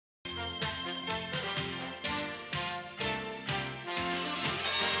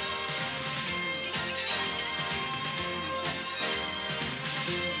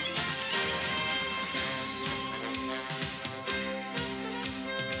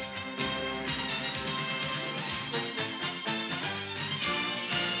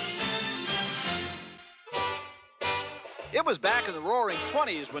It was back in the roaring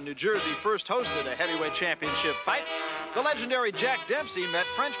 20s when New Jersey first hosted a heavyweight championship fight. The legendary Jack Dempsey met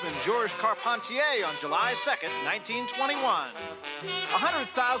Frenchman Georges Carpentier on July 2nd, 1921. A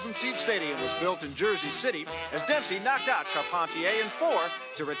 100,000-seat stadium was built in Jersey City as Dempsey knocked out Carpentier in 4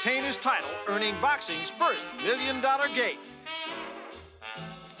 to retain his title, earning boxing's first $1 million gate.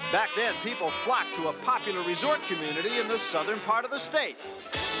 Back then, people flocked to a popular resort community in the southern part of the state.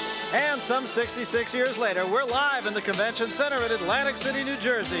 And some 66 years later, we're live in the Convention Center in Atlantic City, New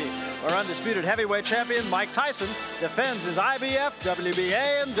Jersey, where undisputed heavyweight champion Mike Tyson defends his IBF,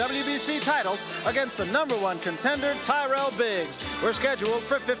 WBA, and WBC titles against the #1 contender, Tyrell Biggs. We're scheduled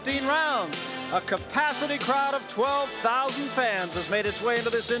for 15 rounds. A capacity crowd of 12,000 fans has made its way into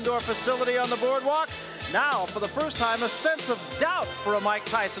this indoor facility on the boardwalk. Now, for the first time, a sense of doubt for a Mike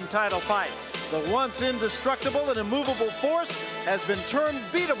Tyson title fight. The once indestructible and immovable force has been turned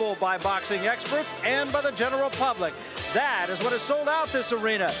beatable by boxing experts and by the general public. That is what has sold out this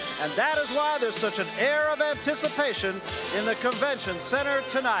arena, and that is why there's such an air of anticipation in the Convention Center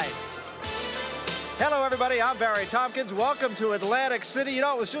tonight. Hello, everybody. I'm Barry Tompkins. Welcome to Atlantic City. You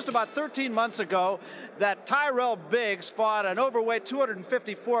know, it was just about 13 months ago that Tyrell Biggs fought an overweight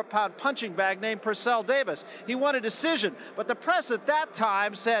 254-pound punching bag named Purcell Davis. He won a decision, but the press at that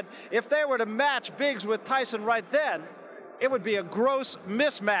time said if they were to match Biggs with Tyson right then, it would be a gross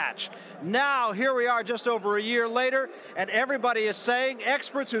mismatch. Now, here we are just over a year later, and everybody is saying,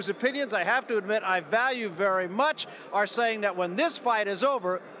 experts whose opinions I have to admit I value very much, are saying that when this fight is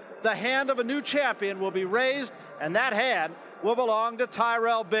over, the hand of a new champion will be raised, and that hand will belong to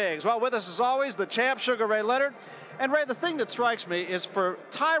Tyrell Biggs. Well, with us as always, the champ, Sugar Ray Leonard. And Ray, the thing that strikes me is for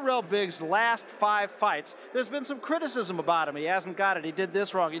Tyrell Biggs' last 5 fights, there's been some criticism about him. He hasn't got it. He did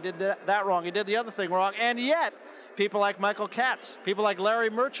this wrong. He did that wrong. He did the other thing wrong. And yet, people like Michael Katz, people like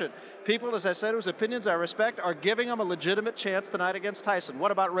Larry Merchant, people, as I said, whose opinions I respect, are giving him a legitimate chance tonight against Tyson. What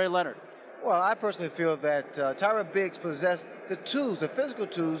about Ray Leonard? Well, I personally feel that Tyrell Biggs possessed the tools, the physical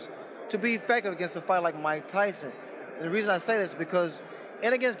tools, to be effective against a fighter like Mike Tyson. And the reason I say this is because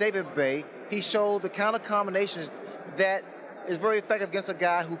in against David Bay, he showed the counter combinations that is very effective against a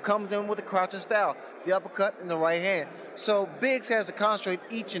guy who comes in with a crouching style, the uppercut and the right hand. So Biggs has to concentrate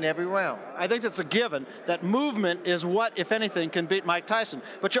each and every round. I think it's a given that movement is what, if anything, can beat Mike Tyson.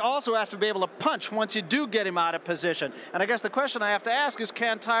 But you also have to be able to punch once you do get him out of position. And I guess the question I have to ask is,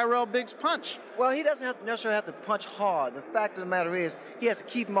 can Tyrell Biggs punch? Well, he doesn't necessarily have to punch hard. The fact of the matter is, he has to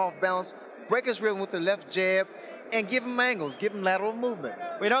keep him off balance, break his rhythm with the left jab, and give him angles, give him lateral movement.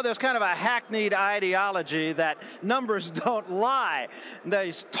 We know there's kind of a hackneyed ideology that numbers don't lie.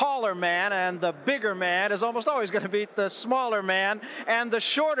 The taller man and the bigger man is almost always going to beat the smaller man and the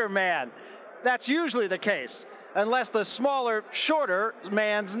shorter man. That's usually the case, unless the smaller, shorter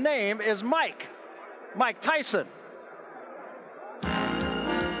man's name is Mike Tyson.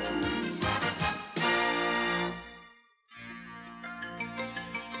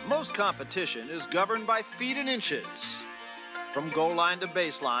 Most competition is governed by feet and inches. From goal line to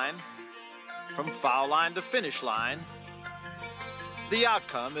baseline, from foul line to finish line, the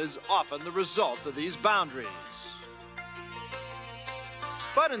outcome is often the result of these boundaries.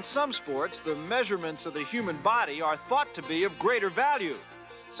 But in some sports, the measurements of the human body are thought to be of greater value,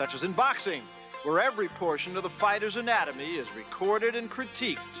 such as in boxing, where every portion of the fighter's anatomy is recorded and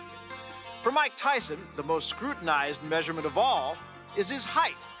critiqued. For Mike Tyson, the most scrutinized measurement of all is his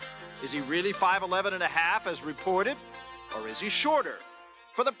height. Is he really 5'11 and a half as reported, or is he shorter?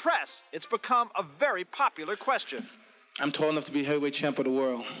 For the press, it's become a very popular question. I'm tall enough to be heavyweight champ of the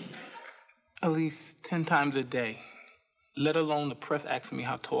world at least 10 times a day, let alone the press asking me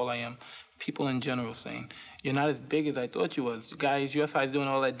how tall I am. People in general saying, you're not as big as I thought you was. Guys your size doing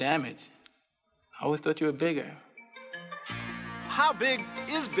all that damage. I always thought you were bigger. How big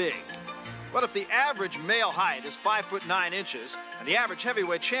is big? Well, if the average male height is 5'9" and the average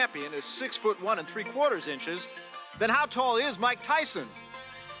heavyweight champion is 6'1"3/4", then how tall is Mike Tyson?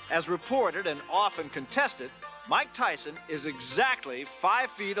 As reported and often contested, Mike Tyson is exactly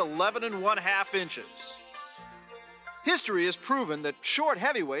 5'11.5". History has proven that short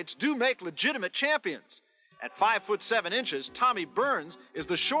heavyweights do make legitimate champions. At 5'7", Tommy Burns is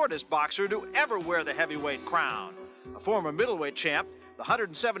the shortest boxer to ever wear the heavyweight crown. A former middleweight champ, the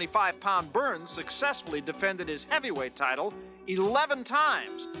 175-pound Burns successfully defended his heavyweight title 11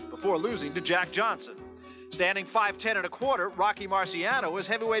 times before losing to Jack Johnson. Standing 5'10 1/4, Rocky Marciano is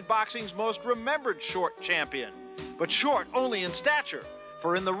heavyweight boxing's most remembered short champion. But short only in stature,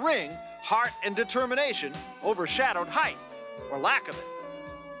 for in the ring, heart and determination overshadowed height, or lack of it.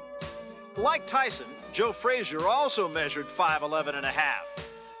 Like Tyson, Joe Frazier also measured 5'11 1/2.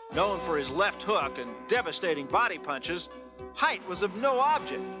 Known for his left hook and devastating body punches, Height was of no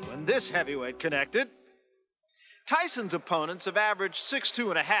object when this heavyweight connected. Tyson's opponents have averaged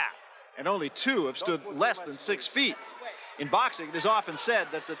 6'2½", and only two have stood less than 6 feet. In boxing, it is often said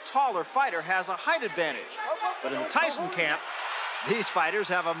that the taller fighter has a height advantage. But in the Tyson camp, these fighters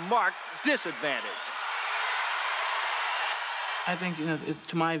have a marked disadvantage. I think, it's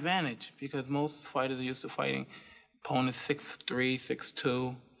to my advantage because most fighters are used to fighting opponents 6'3",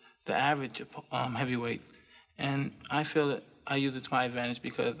 6'2", the average heavyweight. And I feel that I use it to my advantage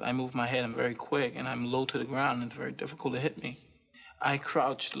because I move my head, I'm very quick, and I'm low to the ground, and it's very difficult to hit me. I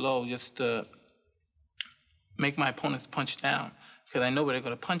crouch low just to make my opponents punch down because I know where they're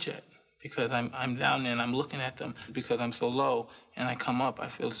going to punch at because I'm down there and I'm looking at them because I'm so low, and I come up, I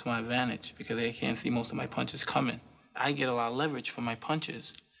feel it's to my advantage because they can't see most of my punches coming. I get a lot of leverage from my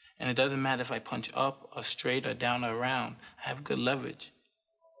punches, and it doesn't matter if I punch up or straight or down or around. I have good leverage.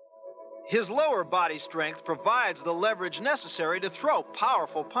 His lower body strength provides the leverage necessary to throw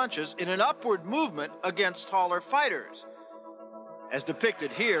powerful punches in an upward movement against taller fighters, as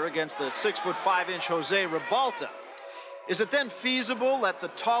depicted here against the 6'5" Jose Ribalta. Is it then feasible that the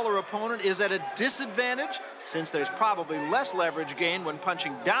taller opponent is at a disadvantage, since there's probably less leverage gained when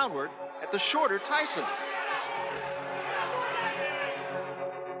punching downward at the shorter Tyson?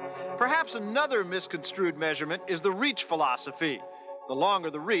 Perhaps another misconstrued measurement is the reach philosophy. The longer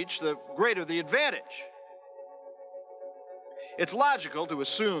the reach, the greater the advantage. It's logical to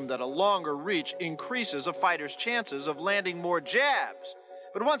assume that a longer reach increases a fighter's chances of landing more jabs.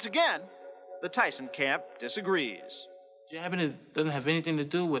 But once again, the Tyson camp disagrees. Jabbing doesn't have anything to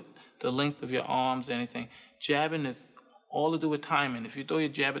do with the length of your arms or anything. Jabbing is all to do with timing. If you throw your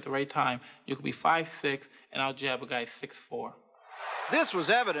jab at the right time, you could be 5'6", and I'll jab a guy 6'4". This was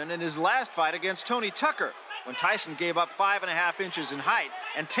evident in his last fight against Tony Tucker, when Tyson gave up 5.5 inches in height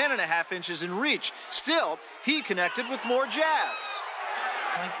and 10.5 inches in reach. Still, he connected with more jabs.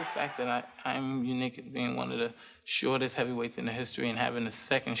 I like the fact that I'm unique at being one of the shortest heavyweights in the history and having the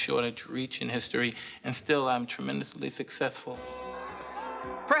second shortest reach in history, and still I'm tremendously successful.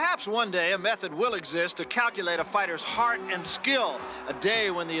 Perhaps one day a method will exist to calculate a fighter's heart and skill, a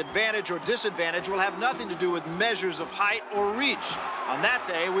day when the advantage or disadvantage will have nothing to do with measures of height or reach. On that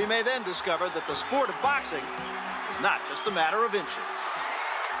day, we may then discover that the sport of boxing is not just a matter of inches.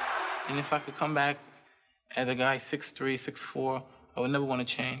 And if I could come back as a guy 6'3", 6'4", I would never want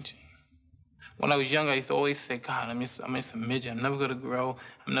to change. When I was younger, I used to always say, God, I'm just a midget. I'm never going to grow.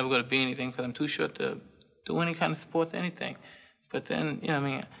 I'm never going to be anything because I'm too short to do any kind of sports, anything. But then,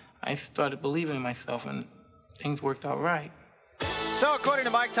 I started believing in myself, and things worked out right. So according to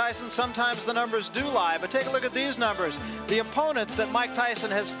Mike Tyson, sometimes the numbers do lie, but take a look at these numbers. The opponents that Mike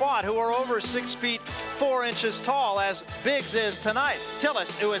Tyson has fought who are over 6 feet 4 inches tall, as Biggs is tonight.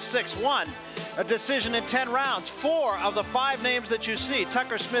 Tillis, who is 6'1", a decision in 10 rounds. 4 of the 5 names that you see,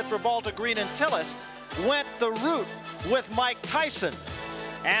 Tucker, Smith, Ribalta, Green, and Tillis, went the route with Mike Tyson.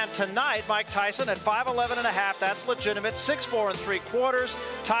 And tonight, Mike Tyson at 5'11½", that's legitimate, 6'4 3/4".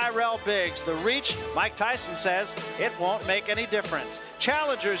 Tyrell Biggs, the reach, Mike Tyson says it won't make any difference.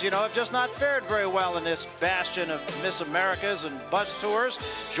 Challengers, have just not fared very well in this bastion of Miss Americas and bus tours.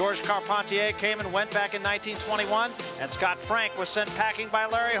 Georges Carpentier came and went back in 1921, and Scott Frank was sent packing by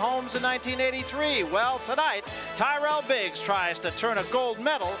Larry Holmes in 1983. Well, tonight, Tyrell Biggs tries to turn a gold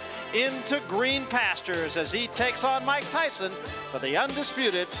medal into green pastures as he takes on Mike Tyson for the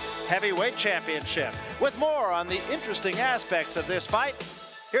undisputed heavyweight championship. With more on the interesting aspects of this fight,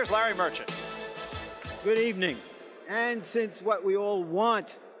 here's Larry Merchant. Good evening. And since what we all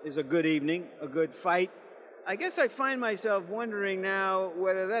want is a good evening, a good fight, I guess I find myself wondering now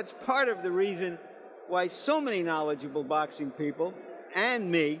whether that's part of the reason why so many knowledgeable boxing people, and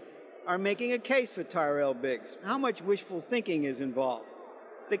me, are making a case for Tyrell Biggs. How much wishful thinking is involved?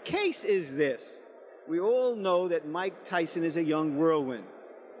 The case is this. We all know that Mike Tyson is a young whirlwind,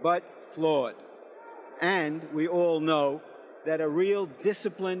 but flawed. And we all know that a real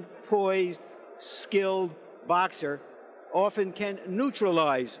disciplined, poised, skilled boxer often can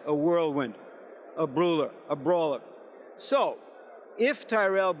neutralize a whirlwind, a brawler. So, if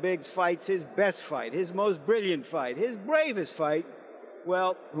Tyrell Biggs fights his best fight, his most brilliant fight, his bravest fight,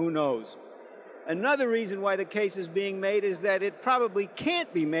 well, who knows? Another reason why the case is being made is that it probably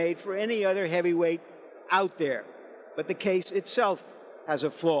can't be made for any other heavyweight out there. But the case itself has a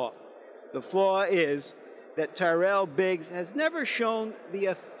flaw. The flaw is that Tyrell Biggs has never shown the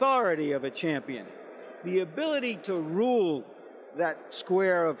authority of a champion, the ability to rule that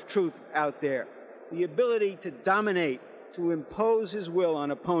square of truth out there, the ability to dominate, to impose his will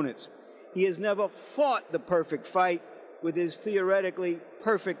on opponents. He has never fought the perfect fight with his theoretically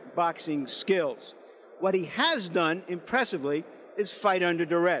perfect boxing skills. What he has done impressively is fight under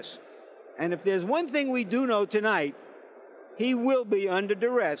duress. And if there's one thing we do know tonight, he will be under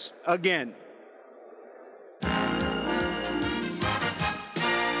duress again.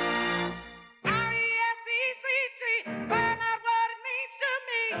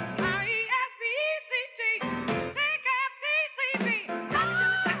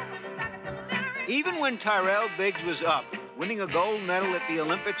 Even when Tyrell Biggs was up, winning a gold medal at the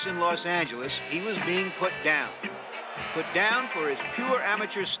Olympics in Los Angeles, he was being put down. Put down for his pure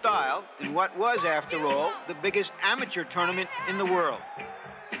amateur style in what was, after all, the biggest amateur tournament in the world.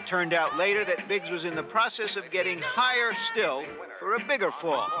 It turned out later that Biggs was in the process of getting higher still for a bigger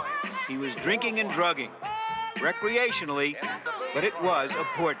fall. He was drinking and drugging, recreationally, but it was a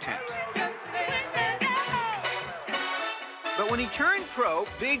portent. But when he turned pro,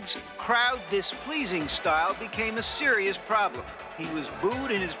 Biggs' crowd-displeasing style became a serious problem. He was booed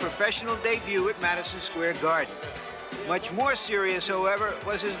in his professional debut at Madison Square Garden. Much more serious, however,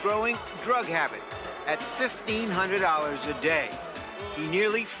 was his growing drug habit at $1,500 a day. He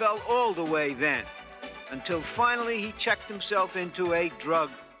nearly fell all the way then, until finally he checked himself into a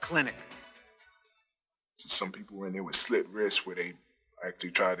drug clinic. Some people were in there with slit wrists where they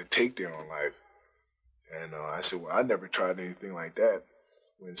actually tried to take their own life. And I said, well, I never tried anything like that.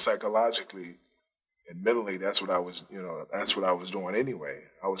 When psychologically and mentally, that's what I was, that's what I was doing anyway.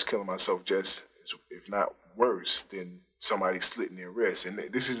 I was killing myself just, if not worse, than somebody slitting their wrists. And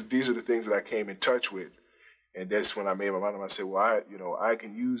these are the things that I came in touch with. And that's when I made my mind up. I said, well, I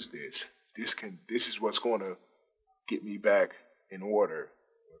can use this. This is what's going to get me back in order.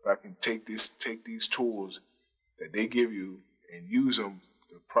 If I can take these tools that they give you and use them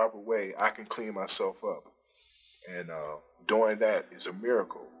the proper way, I can clean myself up. And doing that is a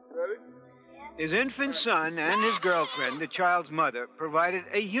miracle. His infant son and his girlfriend, the child's mother, provided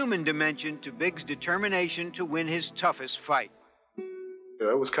a human dimension to Biggs' determination to win his toughest fight.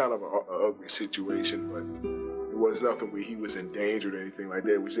 It was kind of an ugly situation, but it was nothing where he was in danger or anything like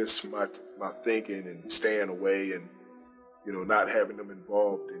that. It was just my thinking and staying away and, not having them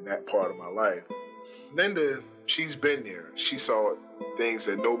involved in that part of my life. Linda, she's been there. She saw things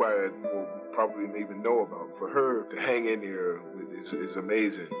that nobody will probably didn't even know about. For her to hang in there is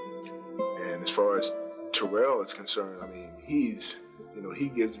amazing. And as far as Tyrell is concerned, I mean, he's, he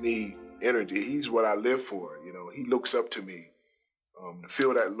gives me energy. He's what I live for. He looks up to me, to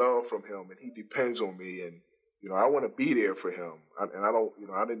feel that love from him, and he depends on me. And I want to be there for him. I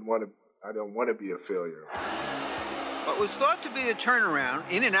don't want to be a failure. What was thought to be the turnaround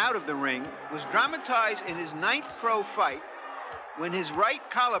in and out of the ring was dramatized in his 9th pro fight when his right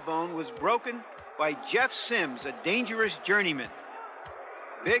collarbone was broken by Jeff Sims, a dangerous journeyman.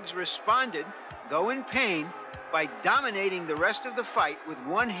 Biggs responded, though in pain, by dominating the rest of the fight with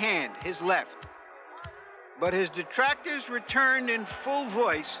one hand, his left. But his detractors returned in full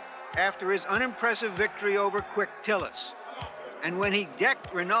voice after his unimpressive victory over Quick Tillis. And when he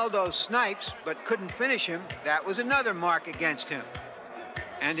decked Ronaldo Snipes but couldn't finish him, that was another mark against him.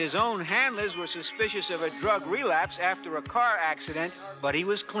 And his own handlers were suspicious of a drug relapse after a car accident, but he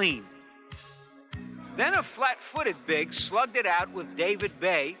was clean. Then a flat-footed Biggs slugged it out with David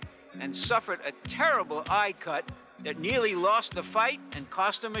Bay and suffered a terrible eye cut that nearly lost the fight and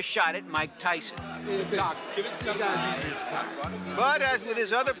cost him a shot at Mike Tyson. But as with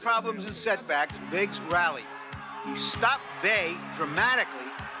his other problems and setbacks, Biggs rallied. He stopped Bay dramatically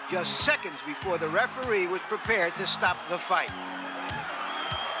just seconds before the referee was prepared to stop the fight.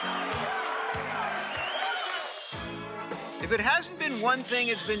 If it hasn't been one thing,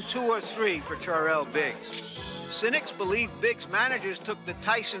 it's been 2 or 3 for Tyrell Biggs. Cynics believe Biggs' managers took the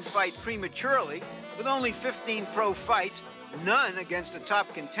Tyson fight prematurely, with only 15 pro fights, none against a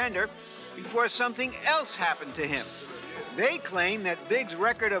top contender, before something else happened to him. They claim that Biggs'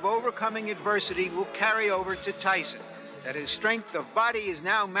 record of overcoming adversity will carry over to Tyson, that his strength of body is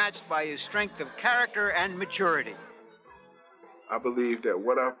now matched by his strength of character and maturity. I believe that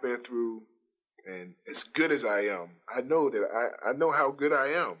what I've been through, and as good as I am, I know that I know how good I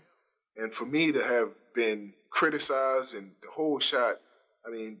am. And for me to have been criticized and the whole shot, I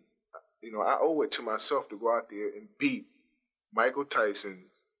mean, I owe it to myself to go out there and beat Michael Tyson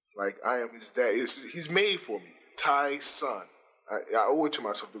like I am his dad. He's made for me. Ty's son. I owe it to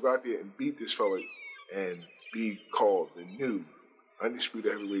myself to go out there and beat this fella and be called the new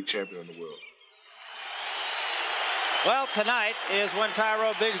undisputed heavyweight champion of the world. Well, tonight is when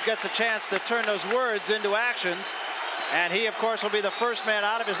Tyrell Biggs gets a chance to turn those words into actions. And he, of course, will be the first man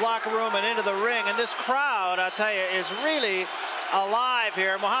out of his locker room and into the ring. And this crowd, I'll tell you, is really alive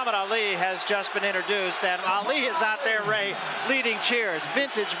here. Muhammad Ali has just been introduced, and Ali is out there, Ray, leading cheers.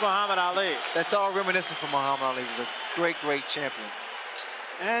 Vintage Muhammad Ali. That's all reminiscent from Muhammad Ali. He was a great, great champion.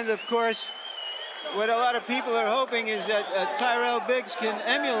 And of course, what a lot of people are hoping is that Tyrell Biggs can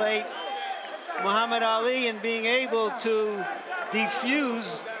emulate Muhammad Ali in being able to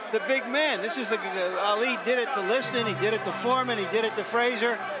defuse the big man. This is Ali did it to Liston, he did it to Foreman, he did it to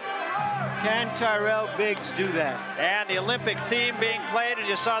Frazier. Can Tyrell Biggs do that? And the Olympic theme being played, and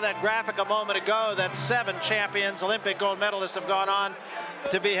you saw that graphic a moment ago that 7 champions, Olympic gold medalists, have gone on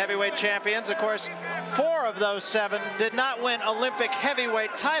to be heavyweight champions. Of course, 4 of those 7 did not win Olympic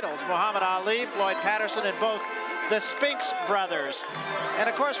heavyweight titles. Muhammad Ali, Floyd Patterson, and both the Spinks brothers. And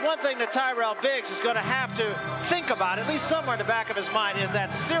of course, one thing that Tyrell Biggs is going to have to think about, at least somewhere in the back of his mind, is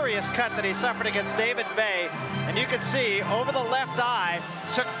that serious cut that he suffered against David Bay. And you can see over the left eye,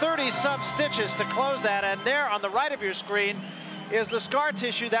 took 30-some stitches to close that. And there on the right of your screen is the scar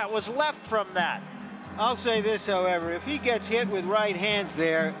tissue that was left from that. I'll say this, however, if he gets hit with right hands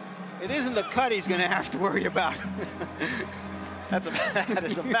there, it isn't the cut he's going to have to worry about. That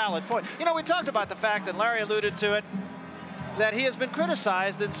is a valid point. You know, we talked about the fact, and Larry alluded to it, that he has been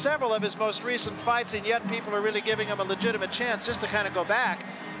criticized in several of his most recent fights, and yet people are really giving him a legitimate chance. Just to kind of go back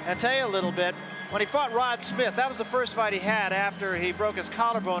and tell you a little bit, when he fought Rod Smith, that was the first fight he had after he broke his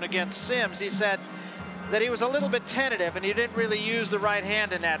collarbone against Sims. He said that he was a little bit tentative and he didn't really use the right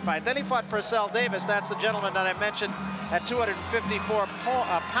hand in that fight. Then he fought Purcell Davis, that's the gentleman that I mentioned at 254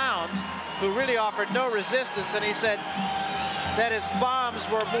 pounds, who really offered no resistance, and he said that his bombs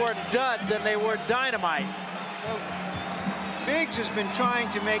were more dud than they were dynamite. Well, Biggs has been trying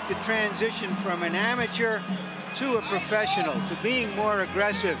to make the transition from an amateur to a professional, to being more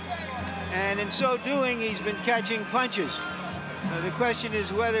aggressive. And in so doing, he's been catching punches. The question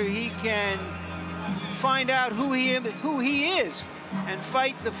is whether he can find out who he is and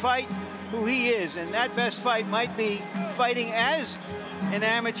fight the fight who he is. And that best fight might be fighting as an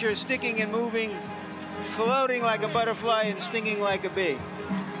amateur, sticking and moving, floating like a butterfly and stinging like a bee.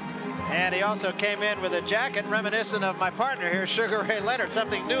 And he also came in with a jacket reminiscent of my partner here, Sugar Ray Leonard,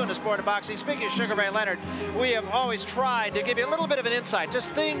 something new in the sport of boxing. Speaking of Sugar Ray Leonard, we have always tried to give you a little bit of an insight,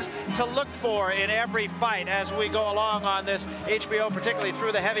 just things to look for in every fight as we go along on this HBO, particularly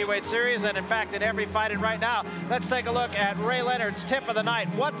through the heavyweight series, and in fact in every fight. And right now, let's take a look at Ray Leonard's tip of the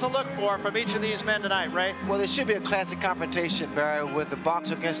night. What to look for from each of these men tonight, Ray? Well, there should be a classic confrontation, Barry, with the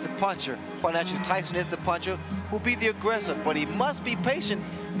boxer against the puncher. Quite naturally, Tyson is the puncher, who will be the aggressor, but he must be patient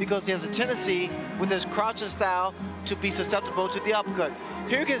because he has a tendency with his crouching style to be susceptible to the uppercut.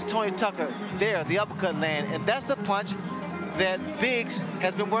 Here gets Tony Tucker, there, the uppercut land, and that's the punch that Biggs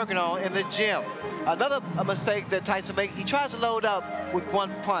has been working on in the gym. Another mistake that Tyson makes, he tries to load up with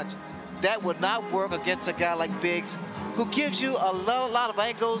one punch. That would not work against a guy like Biggs, who gives you a lot of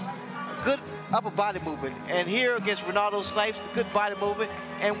angles, good upper body movement. And here against Ronaldo Snipes, good body movement.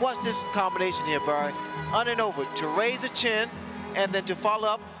 And watch this combination here, Barry. Under and over, to raise the chin, and then to follow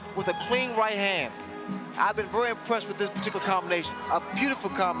up with a clean right hand. I've been very impressed with this particular combination. A beautiful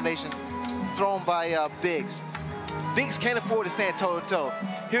combination thrown by Biggs. Biggs can't afford to stand toe-to-toe.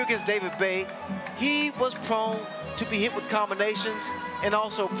 Here against David Bay, he was prone to be hit with combinations and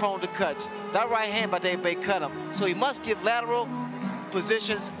also prone to cuts. That right hand by David Bay cut him. So he must give lateral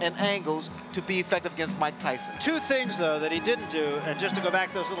positions and angles to be effective against Mike Tyson. 2 things, though, that he didn't do, and just to go back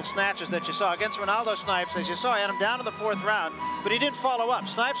to those little snatches that you saw against Ronaldo Snipes, as you saw, he had him down to the 4th round, but he didn't follow up.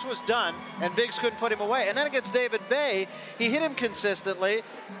 Snipes was done, and Biggs couldn't put him away. And then against David Bay, he hit him consistently,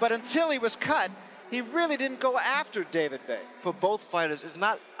 but until he was cut, he really didn't go after David Bay. For both fighters, it's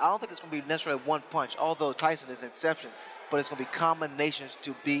not, I don't think it's going to be necessarily one punch, although Tyson is an exception, but it's going to be combinations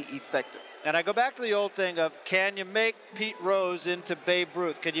to be effective. And I go back to the old thing of, can you make Pete Rose into Babe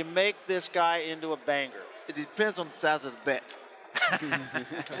Ruth? Can you make this guy into a banger? It depends on the size of the bet.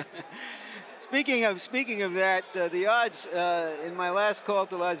 Speaking of that, the odds in my last call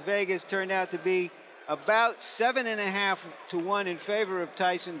to Las Vegas turned out to be about 7.5 to 1 in favor of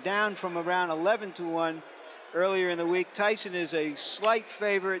Tyson, down from around 11 to 1 earlier in the week. Tyson is a slight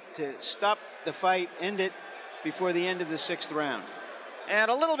favorite to stop the fight, end it before the end of the 6th round. And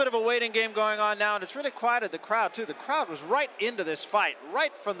a little bit of a waiting game going on now, and it's really quieted the crowd, too. The crowd was right into this fight,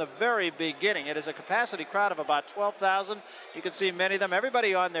 right from the very beginning. It is a capacity crowd of about 12,000. You can see many of them,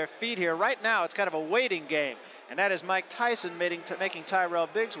 everybody on their feet here. Right now, it's kind of a waiting game, and that is Mike Tyson making Tyrell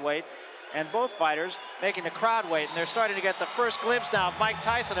Biggs wait, and both fighters making the crowd wait. And they're starting to get the first glimpse now of Mike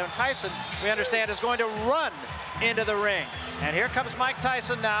Tyson, and Tyson, we understand, is going to run into the ring. And here comes Mike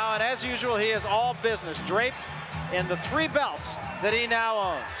Tyson now, and as usual, he is all business, draped in the 3 belts that he now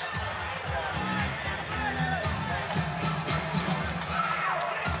owns.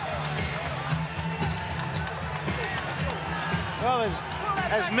 Well,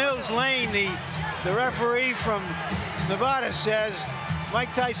 as Mills Lane, the referee from Nevada says,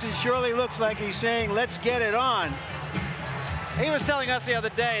 Mike Tyson surely looks like he's saying, let's get it on. He was telling us the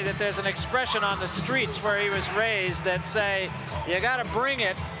other day that there's an expression on the streets where he was raised that say, you got to bring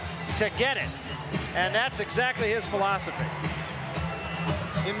it to get it. And that's exactly his philosophy.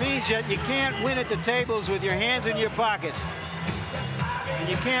 It means that you can't win at the tables with your hands in your pockets. And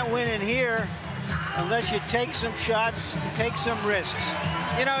you can't win in here unless you take some shots, take some risks.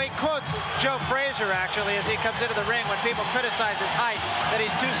 You know, he quotes Joe Frazier, actually, as he comes into the ring when people criticize his height, that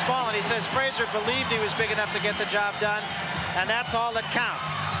he's too small, and he says Frazier believed he was big enough to get the job done, and that's all that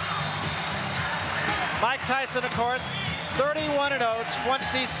counts. Mike Tyson, of course, 31-0,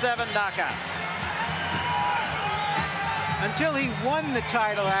 27 knockouts. Until he won the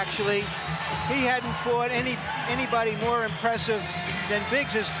title, actually, he hadn't fought anybody more impressive than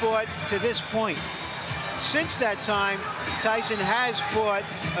Biggs has fought to this point. Since that time, Tyson has fought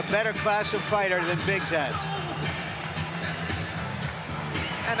a better class of fighter than Biggs has.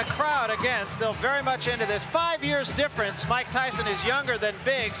 And the crowd, again, still very much into this. 5 years difference. Mike Tyson is younger than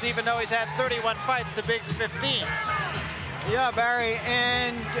Biggs, even though he's had 31 fights to Biggs' 15. Yeah, Barry,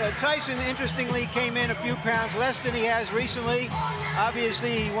 and Tyson, interestingly, came in a few pounds less than he has recently.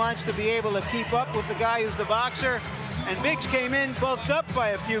 Obviously, he wants to be able to keep up with the guy who's the boxer. And Biggs came in bulked up by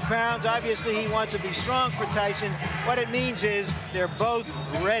a few pounds. Obviously, he wants to be strong for Tyson. What it means is they're both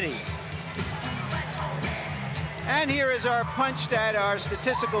ready. And here is our punch stat, our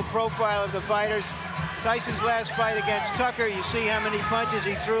statistical profile of the fighters. Tyson's last fight against Tucker, you see how many punches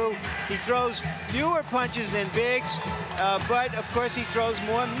he threw. He throws fewer punches than Biggs, but of course he throws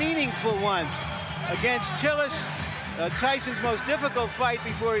more meaningful ones. Against Tillis, Tyson's most difficult fight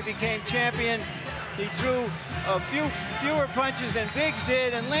before he became champion, he threw fewer punches than Biggs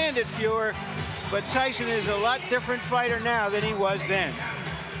did and landed fewer, but Tyson is a lot different fighter now than he was then.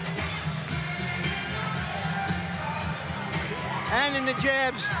 And in the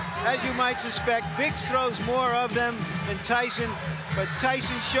jabs, as you might suspect, Biggs throws more of them than Tyson, but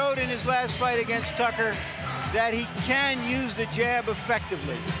Tyson showed in his last fight against Tucker that he can use the jab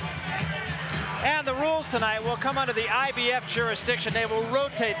effectively. And the rules tonight will come under the IBF jurisdiction. They will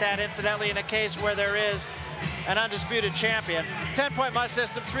rotate that, incidentally, in a case where there is an undisputed champion. 10-point must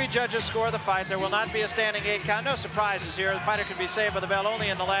system, 3 judges score the fight. There will not be a standing 8 count. No surprises here. The fighter can be saved by the bell only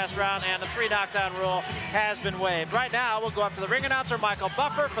in the last round, and the 3 knockdown rule has been waived. Right now, we'll go up to the ring announcer, Michael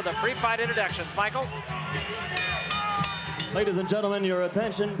Buffer, for the pre-fight introductions. Michael? Ladies and gentlemen, your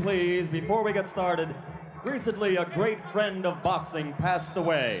attention, please, before we get started. Recently, a great friend of boxing passed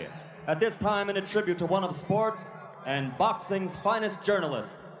away. At this time, in a tribute to one of sports and boxing's finest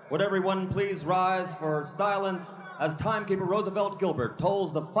journalist, would everyone please rise for silence as timekeeper Roosevelt Gilbert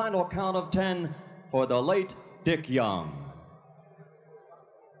tolls the final count of 10 for the late Dick Young.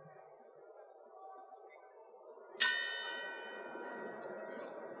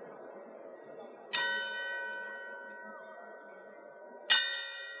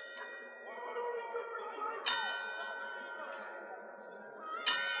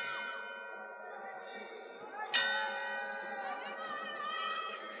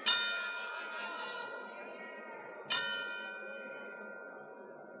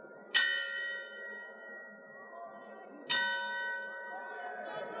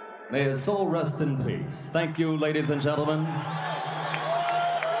 May his soul rest in peace. Thank you, ladies and gentlemen.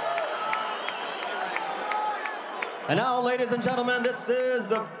 And now, ladies and gentlemen, this is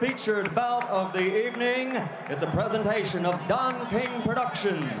the featured bout of the evening. It's a presentation of Don King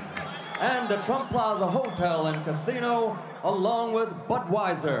Productions and the Trump Plaza Hotel and Casino, along with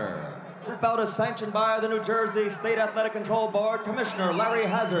Budweiser. This bout is sanctioned by the New Jersey State Athletic Control Board Commissioner Larry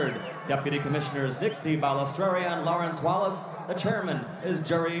Hazard, Deputy Commissioners Nick DiBalestreri and Lawrence Wallace. The chairman is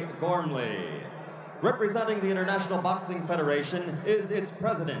Jerry Gormley. Representing the International Boxing Federation is its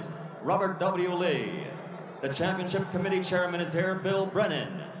president, Robert W. Lee. The championship committee chairman is here, Bill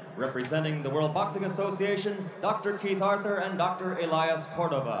Brennan. Representing the World Boxing Association, Dr. Keith Arthur and Dr. Elias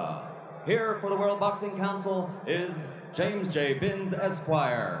Cordova. Here for the World Boxing Council is James J. Binns,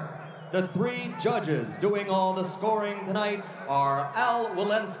 Esquire. The 3 judges doing all the scoring tonight are Al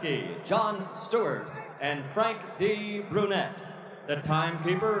Walensky, John Stewart, and Frank D. Brunette. The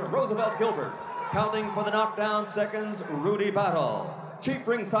timekeeper, Roosevelt Gilbert. Counting for the knockdown seconds, Rudy Battle. Chief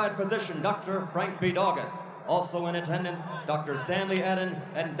ringside physician, Dr. Frank B. Doggett. Also in attendance, Dr. Stanley Eden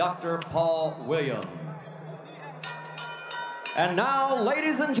and Dr. Paul Williams. And now,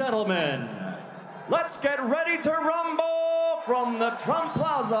 ladies and gentlemen, let's get ready to rumble from the Trump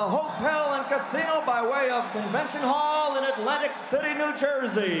Plaza Hotel and Casino by way of Convention Hall in Atlantic City, New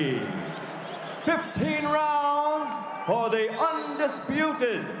Jersey. 15 rounds for the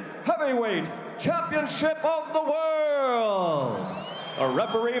undisputed heavyweight championship of the world. The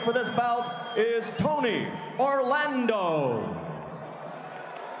referee for this bout is Tony Orlando.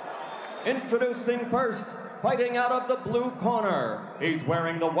 Introducing first, fighting out of the blue corner. He's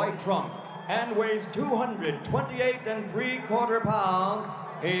wearing the white trunks and weighs 228 3/4 pounds.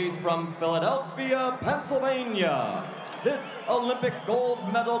 He's from Philadelphia, Pennsylvania. This Olympic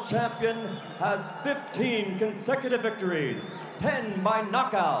gold medal champion has 15 consecutive victories, 10 by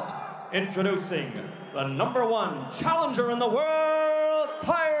knockout. Introducing the #1 challenger in the world,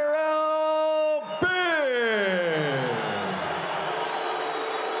 Tyrell Biggs.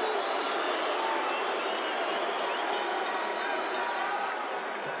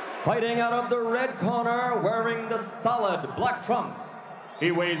 Fighting out of the red corner, wearing the solid black trunks.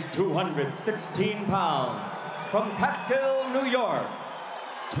 He weighs 216 pounds. From Catskill, New York.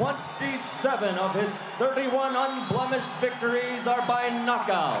 27 of his 31 unblemished victories are by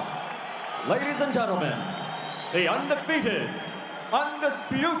knockout. Ladies and gentlemen, the undefeated,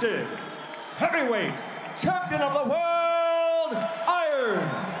 undisputed, heavyweight champion of the world, Iron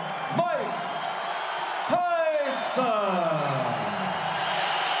Mike Tyson.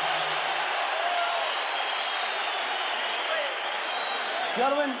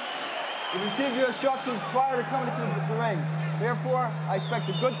 Gentlemen, you received your instructions prior to coming into the ring. Therefore, I expect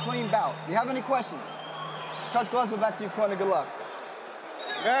a good, clean bout. Do you have any questions? Touch gloves, go back to your corner. Good luck.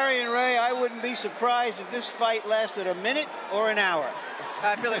 Barry and Ray, I wouldn't be surprised if this fight lasted a minute or an hour.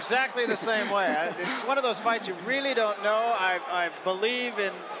 I feel exactly the same way. It's one of those fights you really don't know. I believe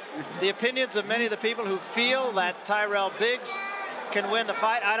in the opinions of many of the people who feel that Tyrell Biggs can win the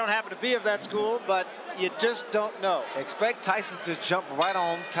fight. I don't happen to be of that school, but you just don't know. Expect Tyson to jump right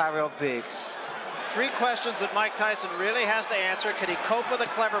on Tyrell Biggs. 3 questions that Mike Tyson really has to answer. Can he cope with a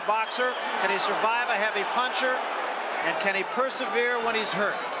clever boxer? Can he survive a heavy puncher? And can he persevere when he's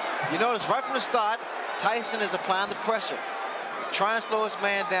hurt? You notice right from the start, Tyson is applying the pressure, trying to slow his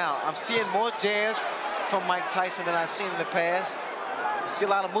man down. I'm seeing more jabs from Mike Tyson than I've seen in the past. I see a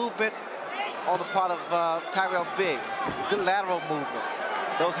lot of movement on the part of Tyrell Biggs. Good lateral movement.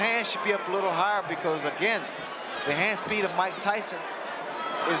 Those hands should be up a little higher because, again, the hand speed of Mike Tyson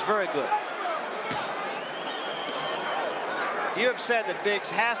is very good. You have said that Biggs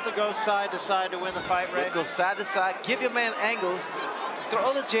has to go side to side to win the fight, Ray? Go side to side, give your man angles,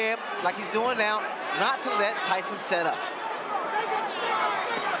 throw the jab like he's doing now, not to let Tyson set up.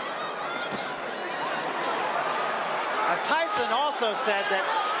 Tyson also said that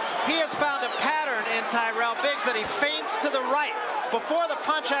he has found a pattern in Tyrell Biggs that he feints to the right before the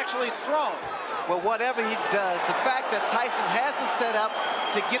punch actually is thrown. Well, whatever he does, the fact that Tyson has to set up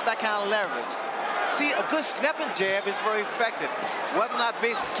to get that kind of leverage. See, a good snapping jab is very effective. Whether or not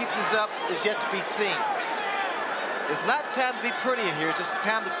Biggs can keep this up is yet to be seen. It's not time to be pretty in here, it's just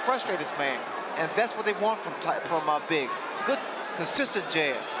time to frustrate this man. And that's what they want from Biggs. Good, consistent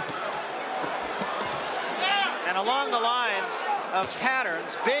jab. And along the lines of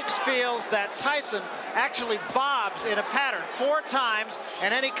patterns, Biggs feels that Tyson actually bobs in a pattern 4 times,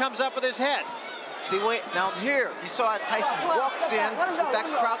 and then he comes up with his head. See, wait, now here, you saw how Tyson walks in with that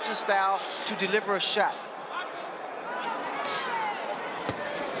crouching style to deliver a shot.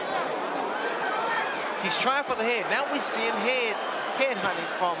 He's trying for the head. Now we're seeing head hunting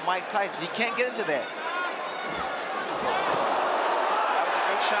from Mike Tyson. He can't get into that. That was a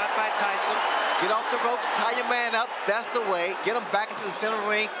good shot by Tyson. Get off the ropes, tie your man up. That's the way. Get him back into the center of the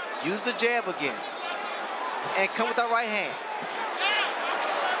ring. Use the jab again. And come with that right hand.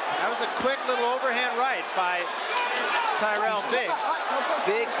 That was a quick little overhand right by Tyrell Biggs.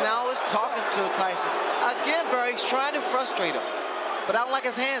 Biggs now is talking to Tyson. Again, Barry, he's trying to frustrate him. But I don't like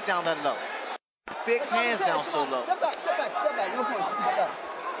his hands down that low. Biggs' hands down so low. Step back, no points, step back.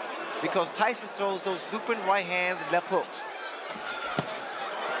 Because Tyson throws those looping right hands and left hooks.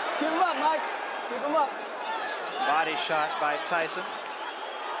 Keep him up, Mike. Keep him up. Body shot by Tyson.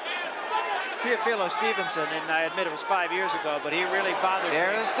 Teofilo Stevenson, and I admit it was 5 years ago, but he really bothered me.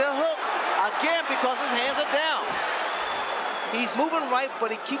 There's the hook. Again, because his hands are down. He's moving right,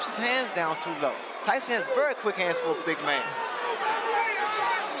 but he keeps his hands down too low. Tyson has very quick hands for a big man.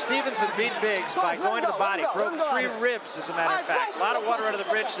 Stevenson beat Biggs by going to the body, broke 3 ribs, as a matter of fact. A lot of water under the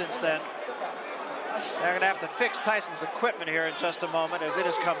bridge since then. They're going to have to fix Tyson's equipment here in just a moment as it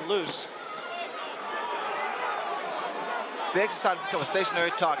has come loose. Biggs is starting to become a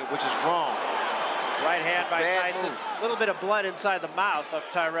stationary target, which is wrong. Right hand by Bad Tyson. move. A little bit of blood inside the mouth of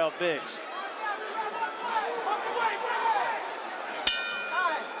Tyrell Biggs.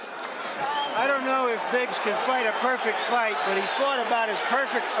 I don't know if Biggs can fight a perfect fight, but he fought about as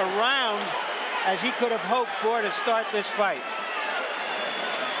perfect a round as he could have hoped for to start this fight.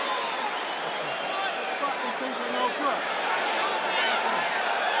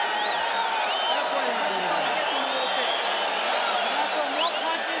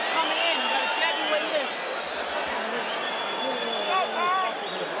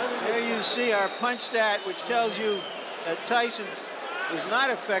 There you see our punch stat, which tells you that Tyson was not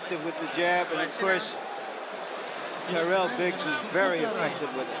effective with the jab, and of course, Tyrell Biggs was very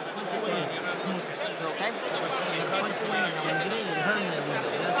effective with it.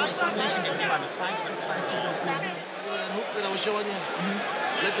 That I was showing you.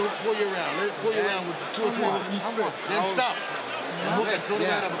 Let the hook pull you around. Let it pull you around with 2 or 3 hooks. Then stop. And hook and throw the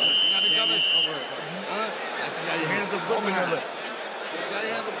right uppercut. You got me coming? Huh? You got your hands up good behind. You got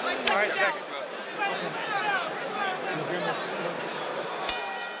your hands up good. All right, second.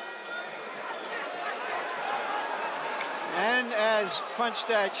 And as punch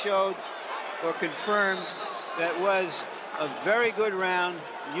stat showed or confirmed, that was a very good round,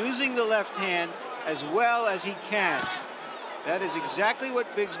 using the left hand as well as he can. That is exactly what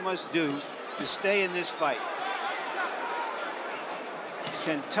Biggs must do to stay in this fight.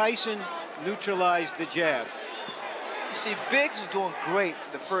 Can Tyson neutralize the jab? You see, Biggs was doing great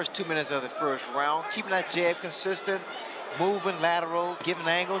the first 2 minutes of the first round, keeping that jab consistent, moving lateral, giving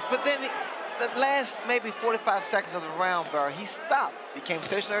angles, but then the last maybe 45 seconds of the round, Berra, he stopped, became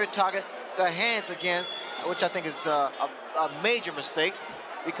stationary target, the hands again, which I think is a major mistake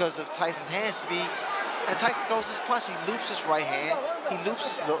because of Tyson's hand speed. And Tyson throws his punch, he loops his right hand, he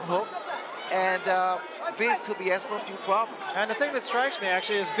loops his hook, and Biggs could be asking for a few problems. And the thing that strikes me,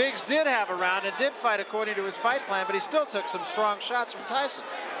 actually, is Biggs did have a round and did fight according to his fight plan, but he still took some strong shots from Tyson.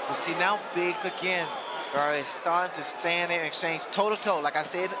 But see, now Biggs again, Berra, is starting to stand there and exchange toe-to-toe, like I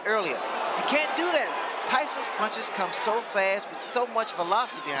said earlier. You can't do that. Tyson's punches come so fast with so much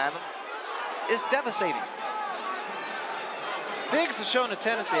velocity behind them. It's devastating. Biggs has shown a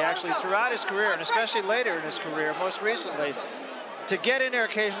tendency, actually, throughout his career, and especially later in his career, most recently, to get in there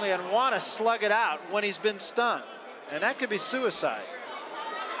occasionally and want to slug it out when he's been stunned. And that could be suicide.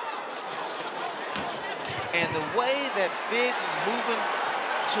 And the way that Biggs is moving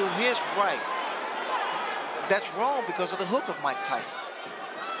to his right, that's wrong because of the hook of Mike Tyson.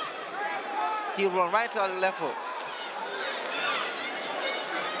 He'll run right to the left hook.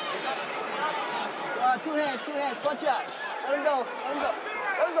 Two hands, punch out. Let him go, let him go.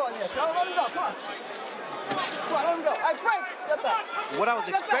 Let him go in there, Joe, let him go, come on. Come on, let him go. All right, break, step back. What I was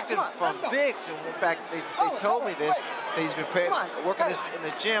expecting from Biggs, and in fact, they told me this, that he's been working this in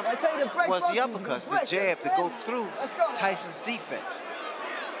the gym, was the uppercuts, the jab to go through Tyson's defense.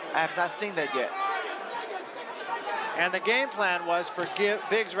 I have not seen that yet. And the game plan was for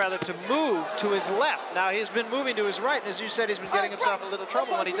Biggs rather to move to his left. Now he's been moving to his right, and as you said, he's been getting himself in a little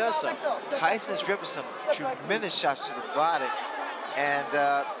trouble when he does so. Tyson is dripping some tremendous shots to the body, and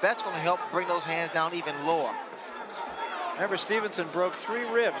that's going to help bring those hands down even lower. Remember, Stevenson broke 3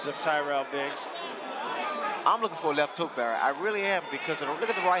 ribs of Tyrell Biggs. I'm looking for a left hook, Barry. I really am, because look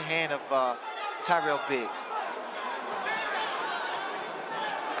at the right hand of Tyrell Biggs.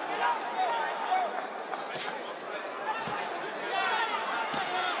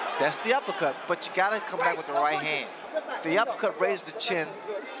 That's the uppercut, but you gotta come back with the right hand. The uppercut raises the chin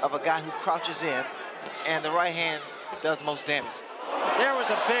of a guy who crouches in, and the right hand does the most damage. There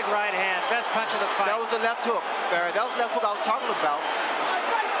was a big right hand, best punch of the fight. That was the left hook, Barry. That was the left hook I was talking about.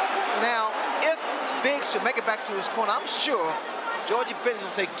 Now, if Biggs should make it back to his corner, I'm sure Georgie Bennett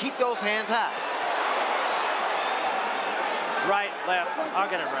will say, keep those hands high. Right, left, I'll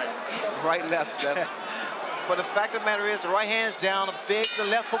get it right. Right, left, left. But the fact of the matter is, the right hand is down, the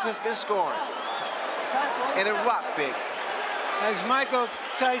left hook has been scoring. And it rocked Biggs. As Michael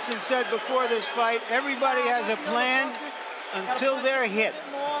Tyson said before this fight, everybody has a plan until they're hit.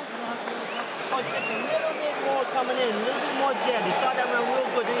 A little bit more coming in, a little bit more jab. You start that round real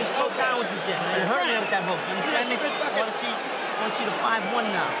good, then you slow down with the jab. You hurt me with that hook. You understand me? I want to see the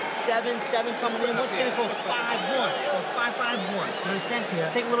 5-1 now. 7 coming in. What's going to go 5-1? 5-5-1. You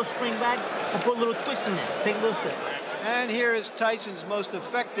understand? Take a little spring back and put a little twist in there. Take a little swing. And here is Tyson's most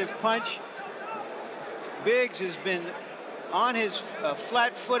effective punch. Biggs has been on his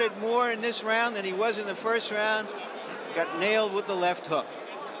flat-footed more in this round than he was in the first round. Got nailed with the left hook.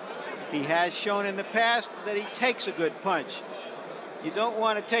 He has shown in the past that he takes a good punch. You don't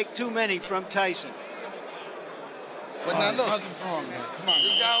want to take too many from Tyson. But now look, come on,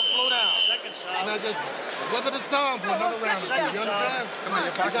 this guy will slow down. And now just weather the storm for another round. You understand? Come on,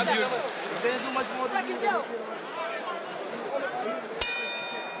 you're boxing beautiful. You didn't do much more than you did.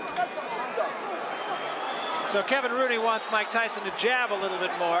 So Kevin Rooney wants Mike Tyson to jab a little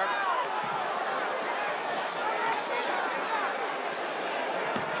bit more.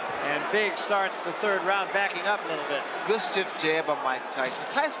 Biggs starts the third round backing up a little bit. Good stiff jab by Mike Tyson.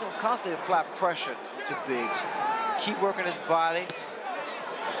 Tyson will constantly apply pressure to Biggs. Keep working his body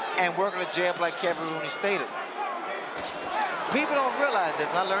and working the jab like Kevin Rooney stated. People don't realize this,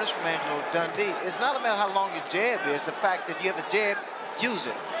 and I learned this from Angelo Dundee. It's not a matter how long your jab is. The fact that you have a jab, use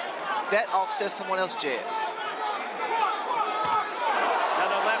it. That offsets someone else's jab.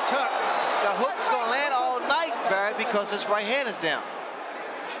 Another left hook. The hook's going to land all night, Barry, because his right hand is down.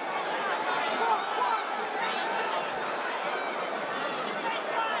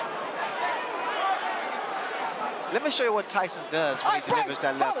 Let me show you what Tyson does when he delivers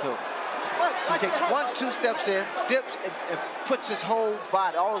that left hook. He takes 1, 2 steps in, dips, and puts his whole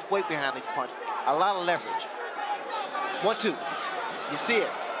body, all his weight behind each punch. A lot of leverage. 1, 2. You see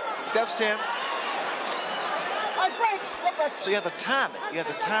it. Steps in. So you have to time it. You have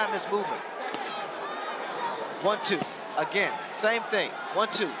to time his movement. 1, 2. Again, same thing. 1,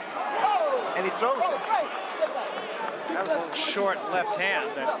 2. And he throws it. That was a little short left hand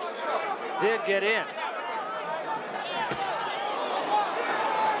that did get in.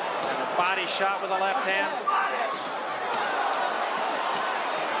 Body shot with a left hand.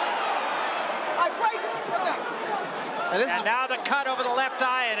 And now the cut over the left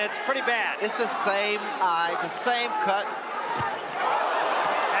eye, and it's pretty bad. It's the same eye, the same cut.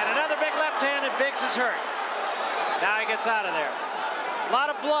 And another big left hand, and Biggs is hurt. Now he gets out of there. A lot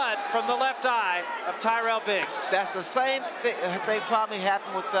of blood from the left eye of Tyrell Biggs. That's the same thing probably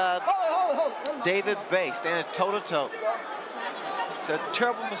happened with David Bay, standing toe-to-toe. It's a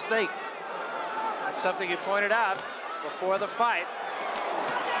terrible mistake. That's something you pointed out before the fight.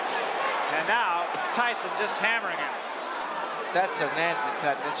 And now it's Tyson just hammering him. That's a nasty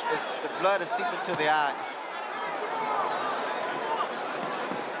cut. The blood is seeping to the eye.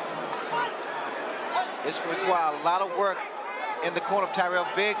 It's going to require a lot of work in the corner of Tyrell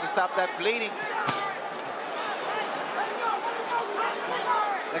Biggs to stop that bleeding.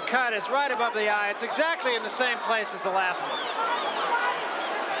 The cut is right above the eye. It's exactly in the same place as the last one.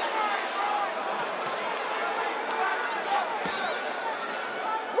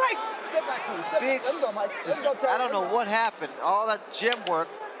 Biggs, I don't know what happened. All that gym work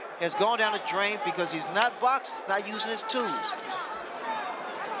has gone down the drain because he's not boxing, he's not using his tools.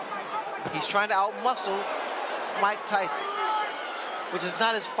 He's trying to outmuscle Mike Tyson, which is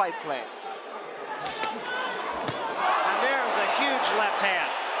not his fight plan. And there was a huge left hand.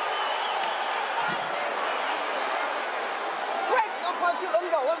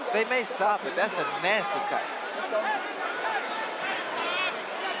 They may stop it. That's a nasty cut.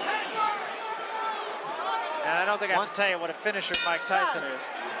 And I don't think I have to tell you what a finisher Mike Tyson is.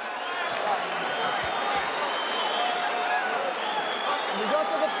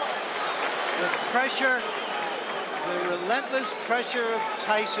 The pressure, the relentless pressure of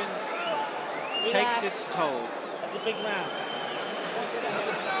Tyson takes its toll. That's a big round.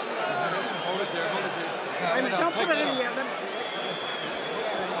 Hold us here, hold us here. Don't put it in yet. Let me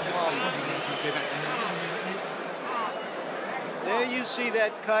There you see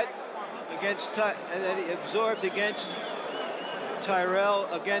that cut against that he absorbed against Tyrell,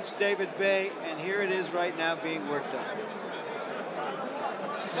 against David Bay, and here it is right now being worked on.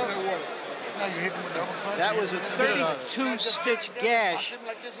 That was a 32-stitch gash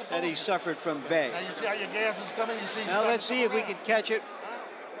that he suffered from Bay. Now you see how your gas is coming? You see now let's see if we can catch it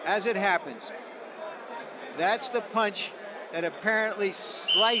as it happens. That's the punch that apparently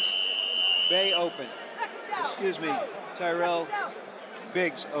sliced Bay open. Excuse me, Tyrell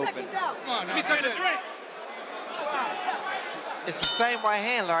Biggs open. It's the same right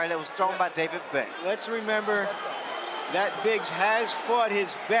hand, Larry, that was thrown by David Bay. Let's remember that Biggs has fought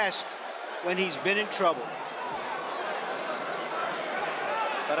his best when he's been in trouble.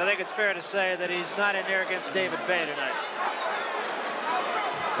 But I think it's fair to say that he's not in there against David Bay tonight.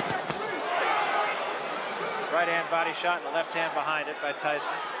 Right hand body shot and the left hand behind it by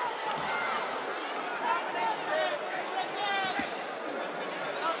Tyson.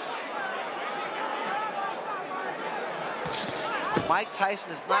 Mike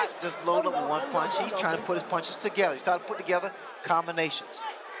Tyson is not just loaded up with one punch. He's trying to put his punches together. He's trying to put together combinations.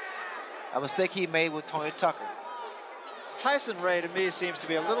 A mistake he made with Tony Tucker. Tyson Ray, to me, seems to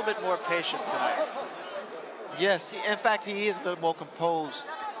be a little bit more patient tonight. Yes, in fact, he is a little more composed,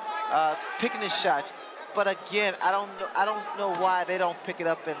 picking his shots. But again, I don't know why they don't pick it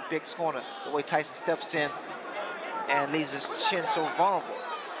up in Biggs' corner, the way Tyson steps in and leaves his chin so vulnerable.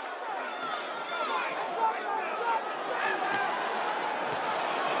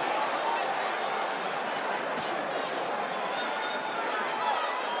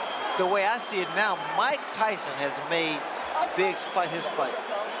 The way I see it now, Mike Tyson has made Biggs fight his fight.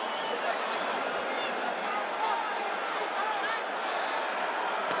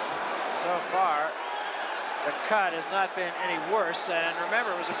 far. The cut has not been any worse, and remember,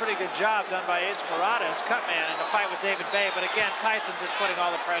 it was a pretty good job done by Ace Murata as cut man in the fight with David Bay, but again, Tyson just putting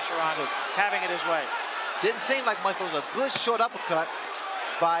all the pressure on, having it his way. Didn't seem like Michael was a good short uppercut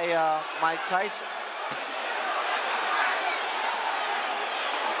by Mike Tyson.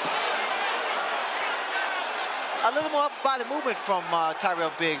 A little more body movement from Tyrell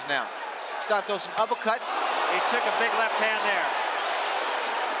Biggs now. Start throwing some uppercuts. He took a big left hand there.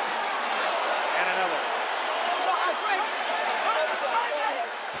 And another.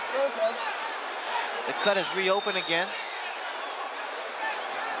 The cut has reopened again.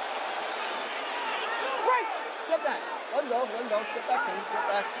 Right. Step back. Let him go. Let him go. Step back. Step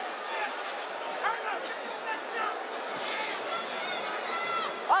back.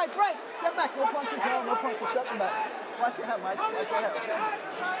 All right, Frank. Step back. No punches. No punches. Step back. Watch your head, Mike. Watch your head. Okay?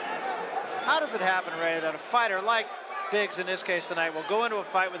 How does it happen, Ray, that a fighter like Biggs in this case tonight will go into a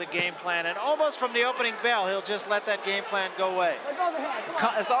fight with a game plan, and almost from the opening bell, he'll just let that game plan go away?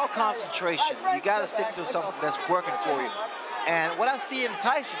 It's all concentration. You got to stick to something that's working for you. And what I see in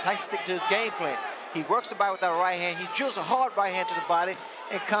Tyson stick to his game plan. He works the body with that right hand. He drills a hard right hand to the body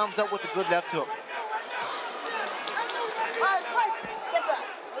and comes up with a good left hook.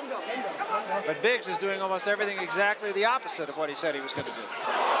 But Biggs is doing almost everything exactly the opposite of what he said he was going to do.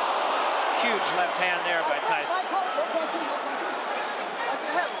 Huge left hand there by Tyson.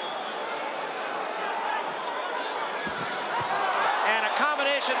 And a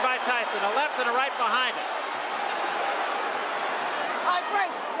combination by Tyson, a left and a right behind it. All right,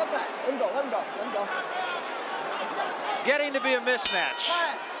 Frank, step back. Let him go, let him go, let him go. Getting to be a mismatch.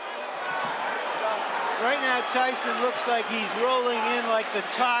 Right now, Tyson looks like he's rolling in like the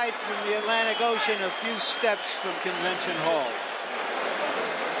tide from the Atlantic Ocean a few steps from Convention Hall.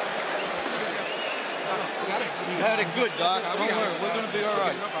 You had it good, Doc. Don't worry, we're going to be all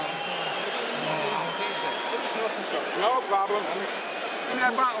right. No problem.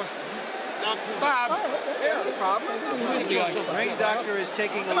 Bob. Yeah, no problem. Ring doctor is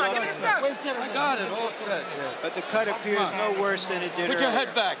taking a look. I got it, all set. But the cut appears no worse than it did earlier. Put your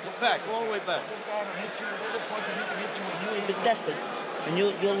head back, all the way back. You're a bit desperate, and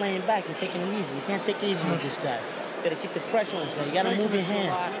you're laying back and taking it easy. You can't take it easy with this guy. You gotta keep the pressure on this guy. You gotta move your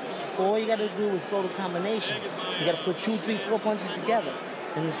hand. All you gotta do is throw the combination. You gotta put 2, 3, 4 punches together.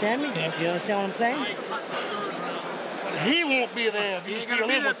 You understand me? You understand what I'm saying? He won't be there if you still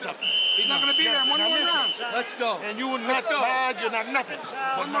in with something. He's not going to be there. One more round. Let's go. And you will not charge, you're not nothing.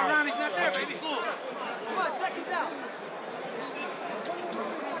 One more round, he's not there, baby. Come on, second down.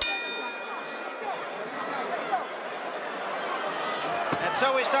 And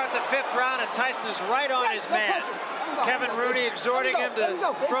so we start the 5th round, and Tyson is right on his man. Kevin Rooney exhorting him to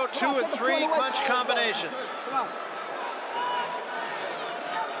throw 2 and 3 punch combinations. Come on.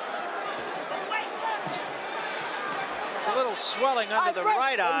 A little swelling under the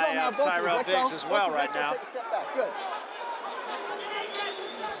right eye of Tyrell Biggs as well right now. Step back. Good.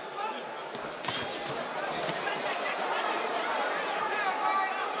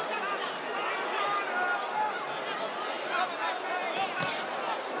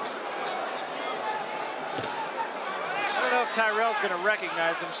 I don't know if Tyrell's going to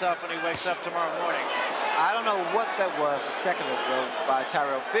recognize himself when he wakes up tomorrow morning. I don't know what that was a second ago by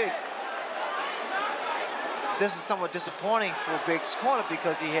Tyrell Biggs. This is somewhat disappointing for Biggs' corner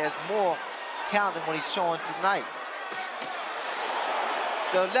because he has more talent than what he's showing tonight.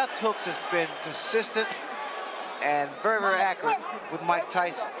 The left hooks has been consistent and very, very accurate with Mike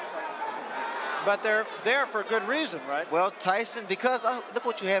Tyson. But they're there for good reason, right? Well, Tyson, because look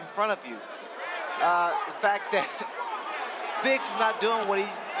what you have in front of you. The fact that Biggs is not doing what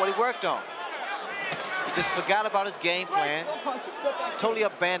he worked on. He just forgot about his game plan, totally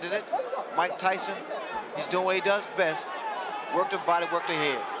abandoned it. Mike Tyson, he's doing what he does best. Work the body, work the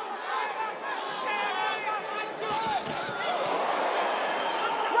head.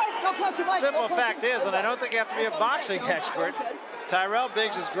 Simple fact is, and I don't think you have to be a boxing expert, Tyrell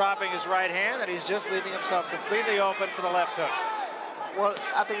Biggs is dropping his right hand, and he's just leaving himself completely open for the left hook. Well,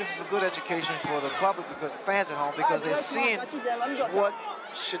 I think this is a good education for the public, because the fans at home, because they're seeing what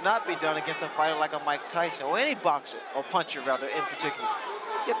should not be done against a fighter like a Mike Tyson, or any boxer, or puncher rather, in particular.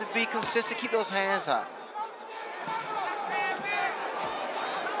 You have to be consistent, keep those hands high.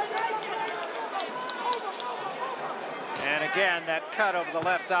 And again, that cut over the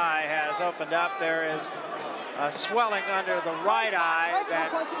left eye has opened up. There is a swelling under the right eye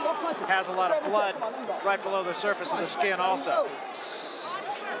that has a lot of blood right below the surface of the skin also.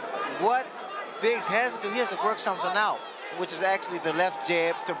 What Biggs has to do, he has to work something out, which is actually the left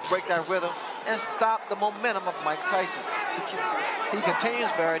jab to break that rhythm and stop the momentum of Mike Tyson. he continues,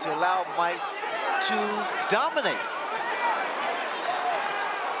 Berra, to allow Mike to dominate.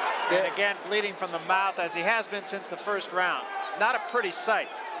 And again, bleeding from the mouth as he has been since the first round. Not a pretty sight.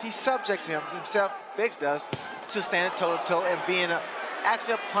 He subjects himself, Biggs does, to standing toe-to-toe and being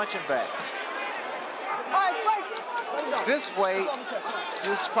actually a punching bag. This way,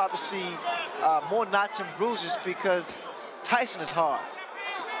 you'll probably see more knots and bruises because Tyson is hard.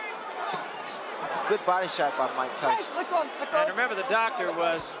 Good body shot by Mike Tyson. And remember, the doctor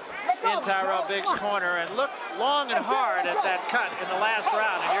was in Tyrell Biggs' corner and looked long and hard at that cut in the last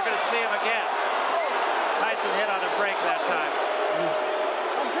round, and you're going to see him again. Tyson hit on a break that time.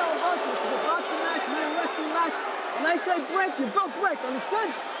 I'm telling boxing, it's a boxing match, not a wrestling match. When I say break, you both break, understood?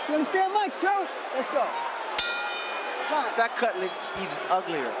 You understand, Mike, Joe? Let's go. That cut looks even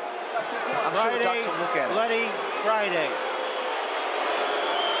uglier. I'm sure the doctor will look at it. Bloody Friday.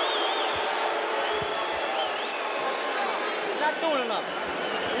 You're not doing enough.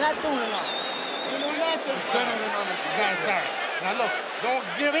 You're not doing enough. You know that? Guys, now look, don't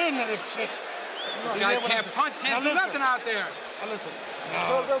give in to this shit. This guy can't punch, can't do nothing out there. Now listen.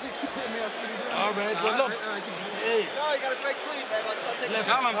 All right, but look. Hey. No, you got to break clean, babe. I'll start taking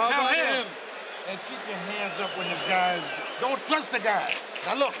Tell him. And keep your hands up when this guy's. Don't trust the guy.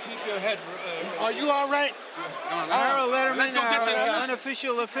 Now look. Keep your head. Are you all right? Harold Letterman, Let's go get this guy.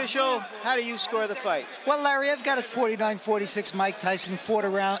 unofficial official. How do you score the fight? Well, Larry, I've got it 49-46. Mike Tyson,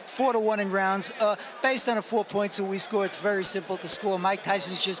 4-1 in rounds. Based on the 4 points that we score, it's very simple to score. Mike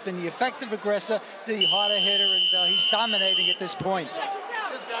Tyson's just been the effective aggressor, the harder hitter, and he's dominating at this point.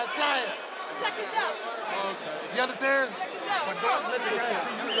 This guy's dying. Seconds out. Okay. You understand? Seconds out. But don't let the guy see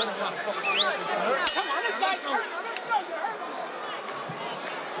you running around. Come on, this guy's hurt. Let's go.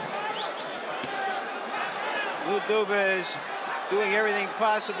 Lou Duba is doing everything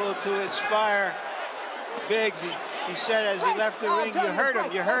possible to inspire Biggs. He said as he left the ring, you hurt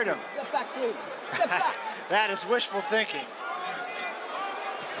him, you hurt him. Step back, please. Step back. That is wishful thinking.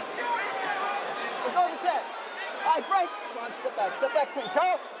 Look over his head. All right, break. Come on, step back, please.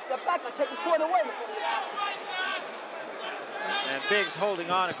 Tell step back, I'll take the point away. And Biggs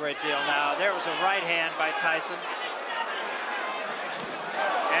holding on a great deal now. There was a right hand by Tyson.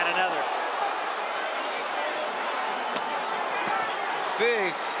 And another.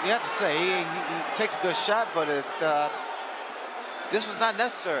 Biggs, you have to say, he takes a good shot, but this was not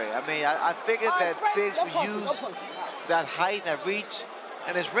necessary. I mean, I figured that Biggs would use that height, that reach,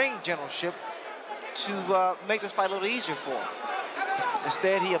 and his ring generalship to make this fight a little easier for him.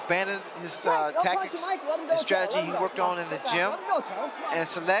 Instead, he abandoned his tactics, his strategy he worked on in the gym, and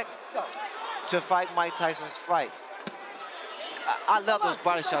select to fight Mike Tyson's fight. I love those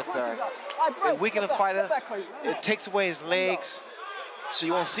body shots, Barry. It weakens the fighter. It takes away his legs, so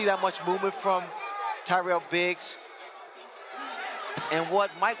you won't see that much movement from Tyrell Biggs. And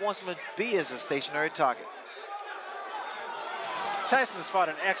what Mike wants him to be is a stationary target. Tyson has fought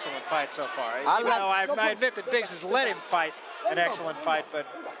an excellent fight so far. I admit that Biggs has let him fight an excellent fight, but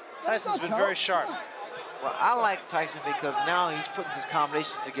Tyson's been very sharp. Well, I like Tyson because now he's putting his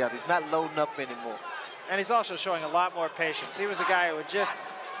combinations together. He's not loading up anymore. And he's also showing a lot more patience. He was a guy who would just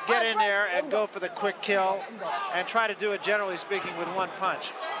get in there and go for the quick kill and try to do it, generally speaking, with one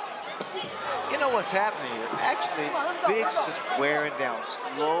punch. You know what's happening here? Actually, Biggs is just wearing down,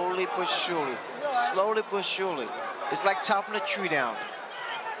 slowly but surely. Slowly but surely. It's like chopping a tree down.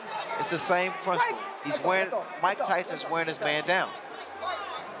 It's the same principle. He's wearing, Mike Tyson's wearing his man down.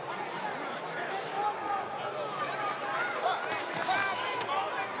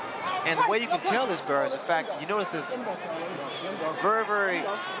 And the way you can tell this, Berra, is the fact, you notice this very, very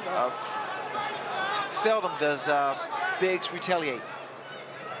seldom does Biggs retaliate.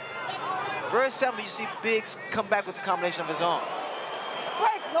 Very seldom you see Biggs come back with a combination of his own.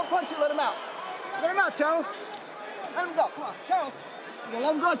 Break, no punching, let him out. Let him out, Terrell. Let him go, come on, Terrell.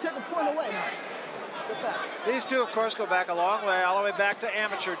 Let him go and take a point away now. Get back. These two, of course, go back a long way, all the way back to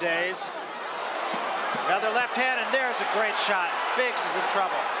amateur days. Another left hand, and there's a great shot. Biggs is in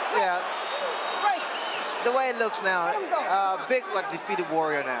trouble. Yeah. The way it looks now, Biggs is like a defeated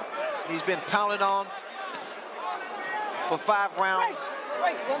warrior now. He's been pounded on for 5 rounds.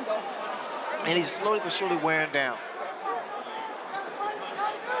 And he's slowly but surely wearing down.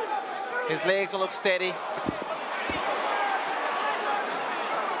 His legs don't look steady.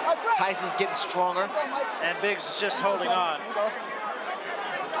 Tyson's getting stronger. And Biggs is just holding on.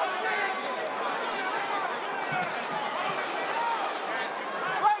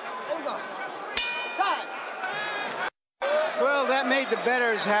 Well, that made the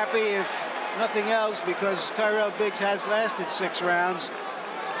bettors happy, if nothing else, because Tyrell Biggs has lasted 6 rounds.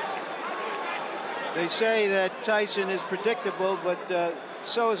 They say that Tyson is predictable, but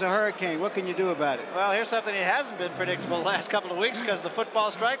so is a hurricane. What can you do about it? Well, here's something that hasn't been predictable the last couple of weeks because of the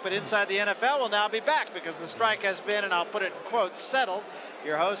football strike, but Inside the NFL will now be back because the strike has been, and I'll put it in quotes, settled.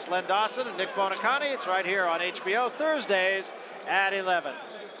 Your hosts, Len Dawson and Nick Bonacani. It's right here on HBO Thursdays at 11.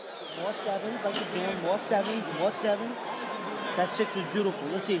 More sevens like you're doing. More sevens. More sevens. That 6 was beautiful.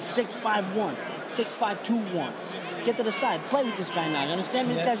 Let's see. 6-5-1. 6-5-2-1. Get to the side. Play with this guy now. You understand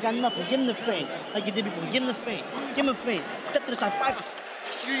me? This guy's got nothing. Give him the feint like you did before. Give him the feint. Give him a feint. Step to the side. 5.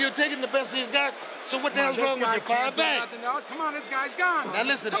 You're taking the best he's got. So what the hell's wrong with you? 5 back. Come on, this guy's gone. Now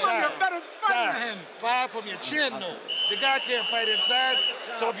listen, come on, you're a better fighter than him. 5 from your chin, though. The guy can't fight inside.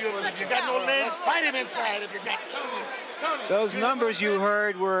 So if you got no legs, fight him inside. If you got. Those numbers you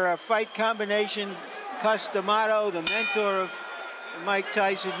heard were a fight combination. Customato, the mentor of Mike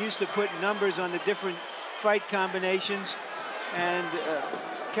Tyson, used to put numbers on the different fight combinations, and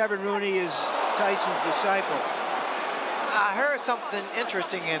Kevin Rooney is Tyson's disciple. I heard something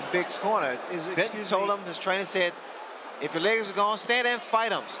interesting in Biggs' corner. Benton told him, his trainer said, if your legs are gone, stand there and fight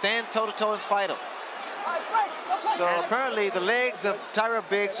them. Stand toe-to-toe and fight them. So apparently the legs of Tyrell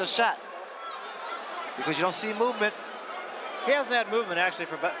Biggs are shot because you don't see movement. He hasn't had movement actually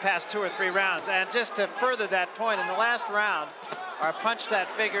for past 2 or 3 rounds. And just to further that point, in the last round, our punch stat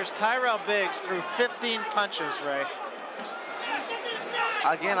figures Tyrell Biggs threw 15 punches, Ray.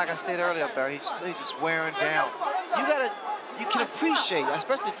 Again, like I said earlier, Barry, he's just wearing down. You can appreciate,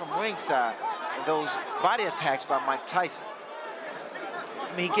 especially from ringside, those body attacks by Mike Tyson.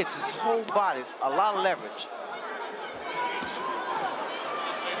 I mean, he gets his whole body, a lot of leverage.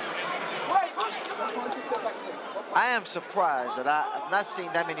 I am surprised that I've not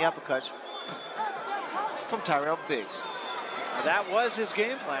seen that many uppercuts from Tyrell Biggs. Well, that was his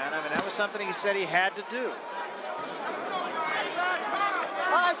game plan. I mean, that was something he said he had to do.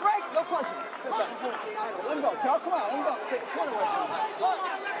 All right, break. No punching. Sit back. Let him go. Tyrell, come on. Let him go. Take the corner away from him.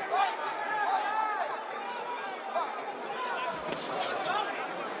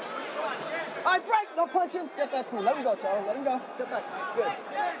 All right, break. No punching. Step back clean. Let him go, Tyrell. Let him go. Step back. Good.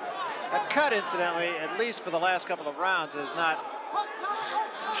 That cut, incidentally, at least for the last couple of rounds, has not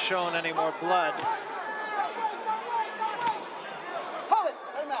shown any more blood. Hold it.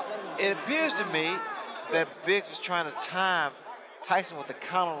 Let him out. Let him out. It appears to me that Biggs was trying to time Tyson with the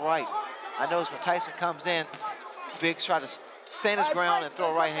counter right. I noticed when Tyson comes in, Biggs tried to stand his ground and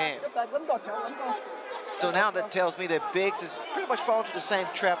throw a right hand. Step back. Let him go, Tyrell. Let him go. So now that tells me that Biggs is pretty much falling to the same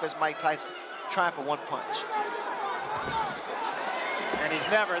trap as Mike Tyson, trying for one punch. And he's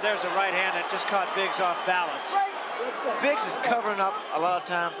never, there's a right hand that just caught Biggs off balance. Biggs is covering up a lot of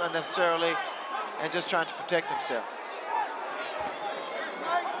times unnecessarily and just trying to protect himself.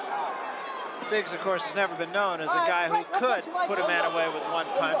 Biggs, of course, has never been known as a guy who could put a man away with one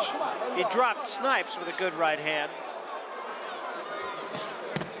punch. He dropped Snipes with a good right hand,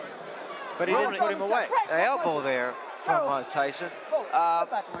 but he didn't put him away. The elbow there from Tyson.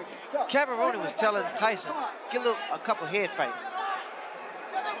 Kevin Rooney was telling Tyson, get a couple head feints.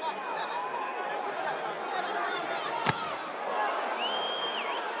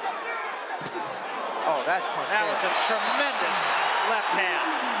 Oh, that punch. That was a tremendous left hand.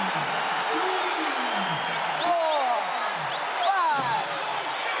 4, 5,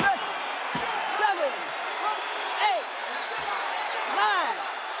 6, 7, 8, 9.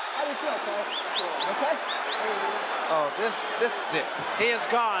 How do you feel, Cole? Okay? Oh, this is it. He is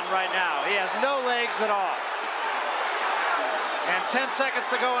gone right now. He has no legs at all. And 10 seconds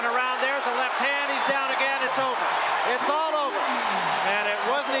to go in a round. There's a left hand. He's down again. It's over. It's all over. And it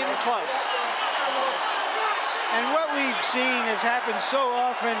wasn't even close. And what we've seen has happened so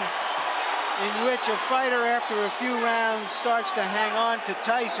often, in which a fighter after a few rounds starts to hang on to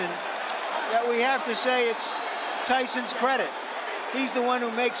Tyson, that we have to say it's Tyson's credit. He's the one who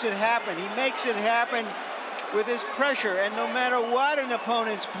makes it happen. He makes it happen with his pressure, and no matter what an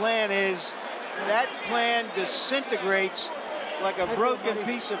opponent's plan is, that plan disintegrates like a broken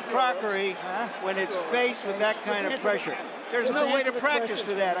piece of crockery when it's faced with that kind of pressure. There's no way to practice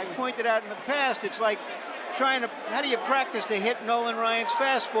for that. I pointed out in the past, it's like trying to, how do you practice to hit Nolan Ryan's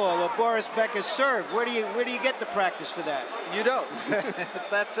fastball or Boris Becker's serve? Where do you get the practice for that? You don't. It's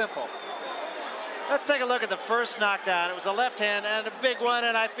that simple. Let's take a look at the first knockdown. It was a left hand and a big one,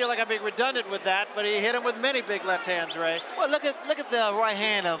 and I feel like I'm being redundant with that, but he hit him with many big left hands, Ray. Well, look at the right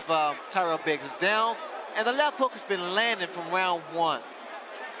hand of Tyrell Biggs. It's down, and the left hook has been landing from round 1.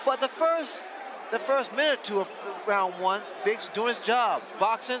 But the first minute or two of round 1, Biggs is doing his job,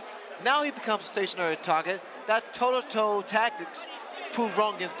 boxing. Now he becomes a stationary target. That toe-to-toe tactics proved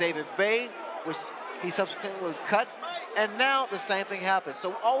wrong against David Bay, which he subsequently was cut. And now the same thing happened.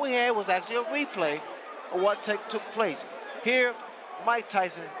 So all we had was actually a replay of what took place. Here, Mike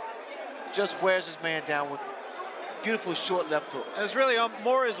Tyson just wears his man down with beautiful short left hooks. It was really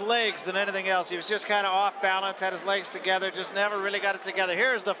more his legs than anything else. He was just kind of off balance, had his legs together, just never really got it together.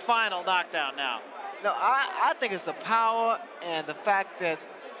 Here's the final knockdown now. No, I think it's the power and the fact that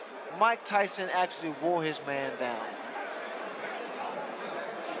Mike Tyson actually wore his man down.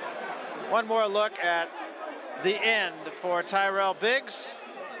 One more look at the end for Tyrell Biggs.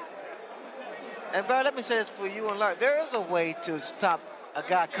 And Barry, let me say this for you and Larry. There is a way to stop a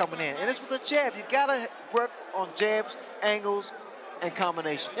guy coming in, and it's with a jab. You gotta work on jabs, angles, and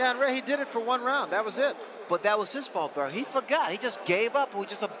combinations. Yeah, and Ray, he did it for one round. That was it. But that was his fault, Barry. He forgot. He just gave up. He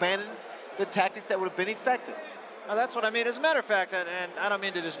just abandoned the tactics that would have been effective. Now, that's what I mean. As a matter of fact, and I don't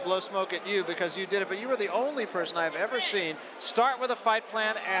mean to just blow smoke at you because you did it, but you were the only person I've ever seen start with a fight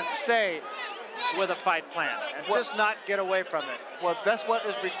plan and stay with a fight plan and just not get away from it. Well, that's what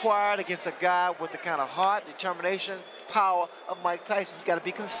is required against a guy with the kind of heart, determination, power of Mike Tyson. You got to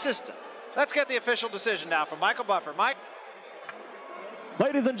be consistent. Let's get the official decision now from Michael Buffer. Mike?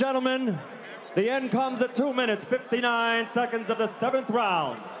 Ladies and gentlemen, the end comes at 2 minutes, 59 seconds of the 7th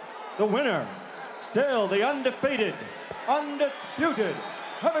round. The winner, still the undefeated, undisputed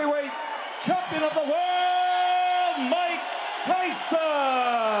heavyweight champion of the world, Mike Tyson!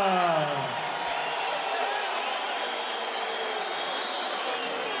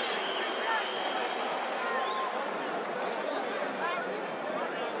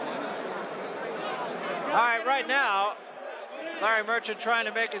 All right, right now, Larry Merchant trying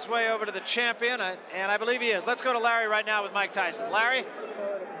to make his way over to the champion, and I believe he is. Let's go to Larry right now with Mike Tyson. Larry?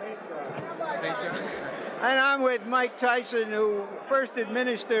 And I'm with Mike Tyson, who first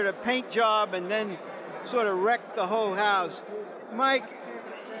administered a paint job and then sort of wrecked the whole house. Mike,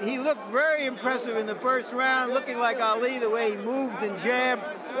 he looked very impressive in the first round, looking like Ali, the way he moved and jabbed.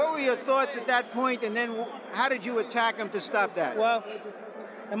 What were your thoughts at that point, and then how did you attack him to stop that? Well,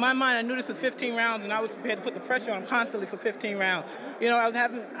 in my mind, I knew this was 15 rounds, and I was prepared to put the pressure on him constantly for 15 rounds. You know, I was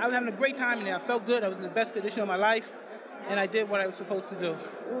having a great time in there. I felt good. I was in the best condition of my life, and I did what I was supposed to do.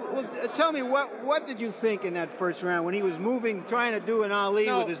 Well, tell me, what did you think in that first round when he was moving, trying to do an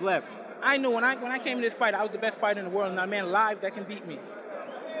Ali with his left? I knew when I came in this fight, I was the best fighter in the world, and not a man alive that can beat me.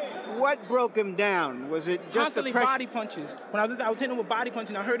 What broke him down? Was it just constantly the pressure? body punches? When I was hitting him with body punches,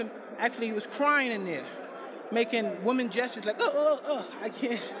 and I heard him, actually, he was crying in there, making woman gestures like, I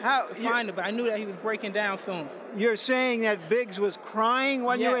can't find it, but I knew that he was breaking down soon. You're saying that Biggs was crying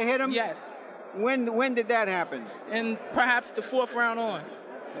when you hit him? Yes. When did that happen? And perhaps the 4th round on.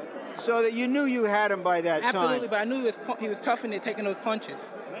 So that you knew you had him by that time? Absolutely, but I knew he was tough in there taking those punches.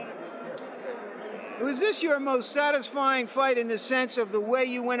 Was this your most satisfying fight in the sense of the way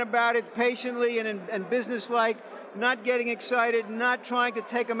you went about it patiently and businesslike, not getting excited, not trying to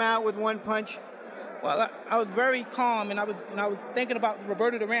take him out with one punch? Well, I was very calm, and I was thinking about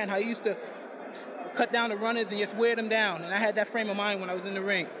Roberto Duran, how he used to cut down the runners and just wear them down, and I had that frame of mind when I was in the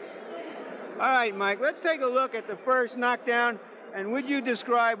ring. All right, Mike, let's take a look at the first knockdown, and would you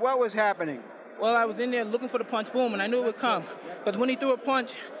describe what was happening? Well, I was in there looking for the punch, boom, and I knew it would come. Because when he threw a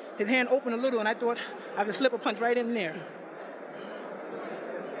punch, his hand opened a little, and I thought I could slip a punch right in there.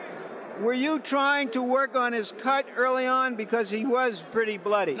 Were you trying to work on his cut early on because he was pretty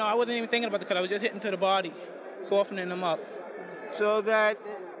bloody? No, I wasn't even thinking about the cut. I was just hitting to the body, softening him up. So that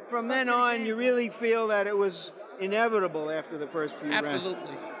from then on, you really feel that it was inevitable after the first few rounds?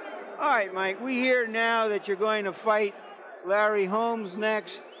 Absolutely. All right, Mike, we hear now that you're going to fight Larry Holmes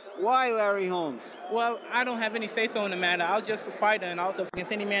next. Why Larry Holmes? Well, I don't have any say-so in the matter. I was just a fighter, and also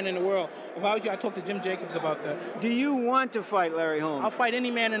against any man in the world. If I was you, I'd talk to Jim Jacobs about that. Do you want to fight Larry Holmes? I'll fight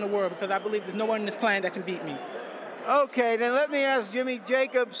any man in the world because I believe there's no one in this planet that can beat me. Okay, then let me ask Jimmy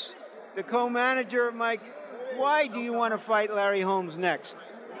Jacobs, the co-manager of Mike, why do you want to fight Larry Holmes next?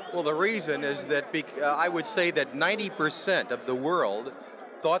 Well, the reason is that I would say that 90% of the world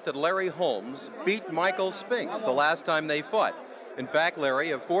thought that Larry Holmes beat Michael Spinks the last time they fought. In fact,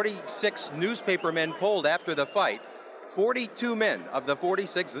 Larry, of 46 newspaper men polled after the fight, 42 men of the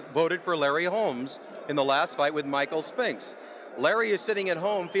 46 voted for Larry Holmes in the last fight with Michael Spinks. Larry is sitting at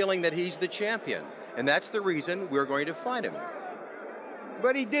home feeling that he's the champion, and that's the reason we're going to fight him.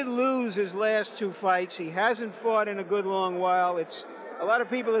 But he did lose his last 2 fights. He hasn't fought in a good long while. A lot of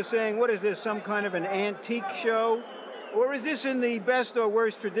people are saying, what is this, some kind of an antique show? Or is this in the best or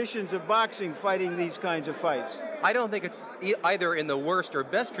worst traditions of boxing, fighting these kinds of fights? I don't think it's either in the worst or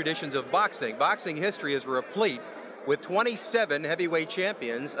best traditions of boxing. Boxing history is replete with 27 heavyweight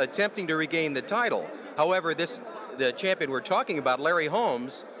champions attempting to regain the title. However, the champion we're talking about, Larry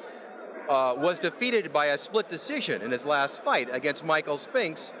Holmes, was defeated by a split decision in his last fight against Michael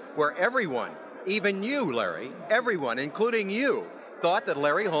Spinks, where everyone, even you, Larry, everyone, including you, thought that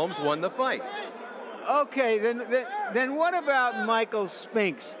Larry Holmes won the fight. Okay, then what about Michael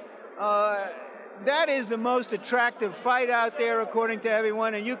Spinks? That is the most attractive fight out there, according to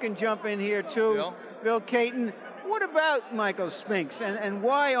everyone, and you can jump in here too, Bill Caton. What about Michael Spinks, and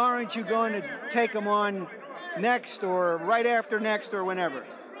why aren't you going to take him on next, or right after next, or whenever?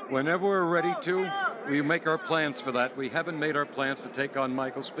 Whenever we're ready to, we make our plans for that. We haven't made our plans to take on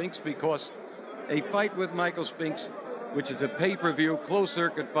Michael Spinks because a fight with Michael Spinks, which is a pay-per-view,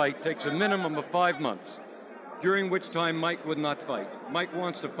 closed-circuit fight, takes a minimum of 5 months, during which time Mike would not fight. Mike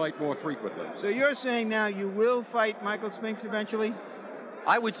wants to fight more frequently. So you're saying now you will fight Michael Spinks eventually?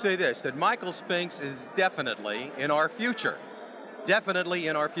 I would say this, that Michael Spinks is definitely in our future. Definitely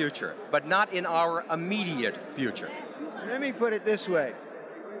in our future, but not in our immediate future. Let me put it this way.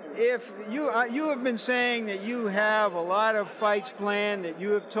 If you have been saying that you have a lot of fights planned, that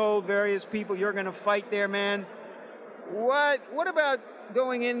you have told various people you're going to fight their man, what about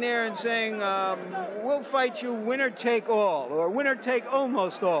going in there and saying, we'll fight you winner take all, or winner take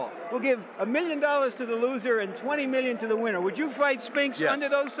almost all. We'll give $1 million to the loser and $20 million to the winner. Would you fight Spinks under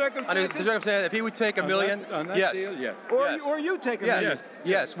those circumstances? Under the circumstances, if he would take $1 million, yes. Deal, yes. Or you take $1 million.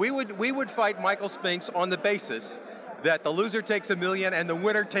 Yes, we would fight Michael Spinks on the basis that the loser takes $1 million and the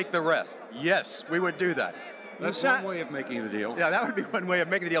winner take the rest. Yes, we would do that. That's one way of making the deal. Yeah, that would be one way of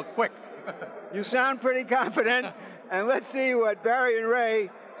making the deal quick. You sound pretty confident. And let's see what Barry and Ray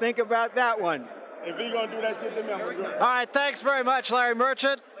think about that one. If you're going to do that shit, then I'm going to do it. All right, thanks very much, Larry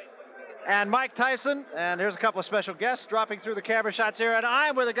Merchant and Mike Tyson. And here's a couple of special guests dropping through the camera shots here. And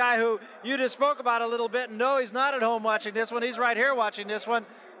I'm with a guy who you just spoke about a little bit. And no, he's not at home watching this one. He's right here watching this one.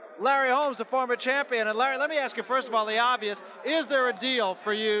 Larry Holmes, the former champion. And Larry, let me ask you, first of all, the obvious. Is there a deal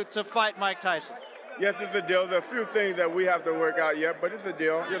for you to fight Mike Tyson? Yes, it's a deal. There are a few things that we have to work out yet, but it's a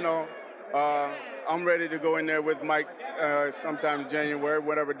deal. You know, I'm ready to go in there with Mike sometime in January,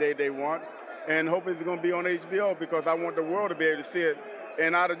 whatever day they want. And hope it's going to be on HBO because I want the world to be able to see it.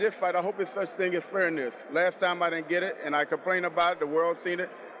 And out of this fight, I hope it's such thing as fairness. Last time I didn't get it, and I complained about it. The world's seen it.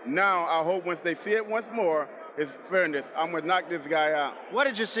 Now I hope once they see it once more, it's fairness. I'm going to knock this guy out. What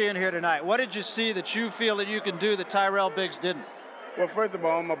did you see in here tonight? What did you see that you feel that you can do that Tyrell Biggs didn't? Well, first of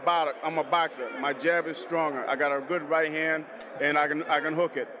all, I'm a boxer. My jab is stronger. I got a good right hand, and I can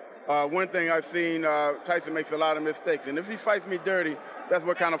hook it. One thing I've seen, Tyson makes a lot of mistakes. And if he fights me dirty, that's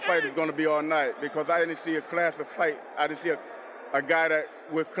what kind of fight it's going to be all night. Because I didn't see a class of fight. I didn't see a guy that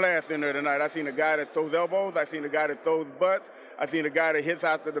with class in there tonight. I seen a guy that throws elbows. I seen a guy that throws butts. I seen a guy that hits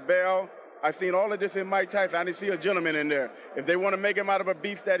after the bell. I seen all of this in Mike Tyson. I didn't see a gentleman in there. If they want to make him out of a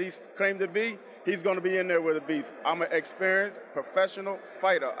beast that he's claimed to be, he's going to be in there with a beast. I'm an experienced professional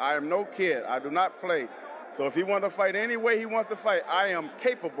fighter. I am no kid. I do not play. So if he wants to fight any way he wants to fight, I am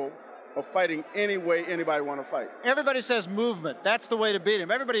capable of fighting any way anybody want to fight. Everybody says movement. That's the way to beat him.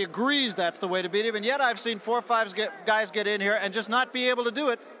 Everybody agrees that's the way to beat him, and yet I've seen 4 or 5 guys get in here and just not be able to do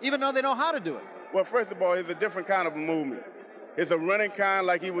it, even though they know how to do it. Well, first of all, it's a different kind of a movement. It's a running kind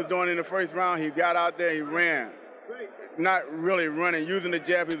like he was doing in the first round. He got out there, he ran. Not really running, using the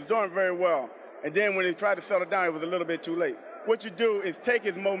jab. He was doing very well. And then when he tried to settle down, it was a little bit too late. What you do is take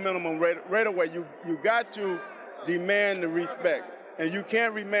his momentum right away. You got to demand the respect. And you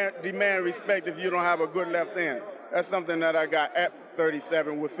can't demand respect if you don't have a good left hand. That's something that I got at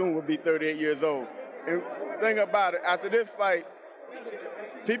 37, soon will be 38 years old. And think about it, after this fight,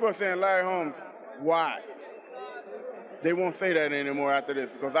 people are saying, Larry Holmes, why? They won't say that anymore after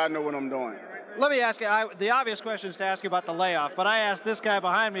this because I know what I'm doing. Let me ask you, the obvious question is to ask you about the layoff, but I asked this guy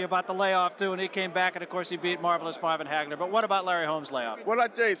behind me about the layoff too, and he came back, and of course he beat Marvelous Marvin Hagler. But what about Larry Holmes' layoff? Well, I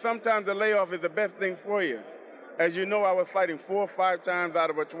tell you, sometimes the layoff is the best thing for you. As you know, I was fighting 4 or 5 times out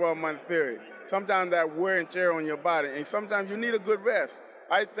of a 12-month period. Sometimes that wear and tear on your body, and sometimes you need a good rest.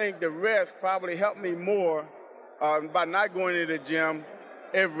 I think the rest probably helped me more by not going to the gym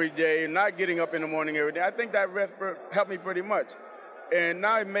every day and not getting up in the morning every day. I think that rest helped me pretty much. And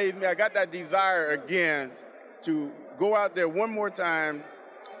now it made me, I got that desire again to go out there one more time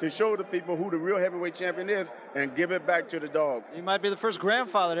to show the people who the real heavyweight champion is and give it back to the dogs. You might be the first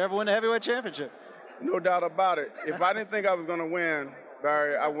grandfather to ever win a heavyweight championship. No doubt about it. If I didn't think I was going to win,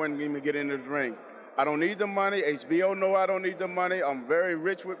 Barry, I wouldn't even get in this ring. I don't need the money. HBO know I don't need the money. I'm very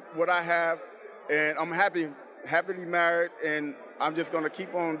rich with what I have, and I'm happily married, and I'm just going to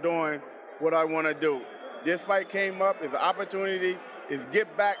keep on doing what I want to do. This fight came up as an opportunity, is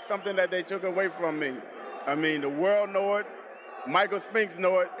get back something that they took away from me. I mean, the world know it, Michael Spinks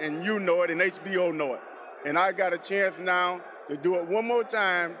know it, and you know it, and HBO know it. And I got a chance now to do it one more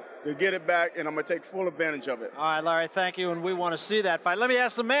time to get it back, and I'm going to take full advantage of it. All right, Larry, thank you, and we want to see that fight. Let me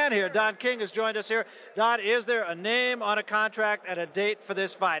ask the man here. Don King has joined us here. Don, is there a name on a contract and a date for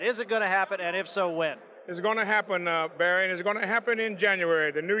this fight? Is it going to happen, and if so, when? It's going to happen, Barry, and it's going to happen in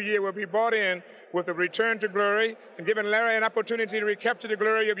January. The new year will be brought in with a return to glory and giving Larry an opportunity to recapture the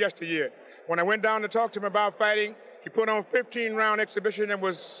glory of yesteryear. When I went down to talk to him about fighting, he put on a 15-round exhibition and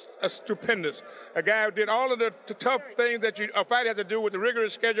was stupendous. A guy who did all of the tough things that a fight has to do with the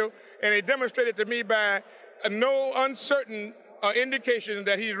rigorous schedule, and he demonstrated to me by no uncertain indication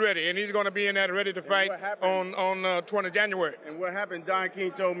that he's ready, and he's going to be in that ready to fight on 20 January. And what happened, Don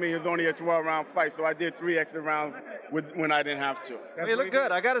King told me it was only a 12-round fight, so I did 3 extra rounds when I didn't have to. Well, you look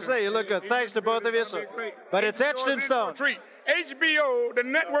good. I got to say, you look good. Thanks to both of you. But it's etched in stone. HBO, the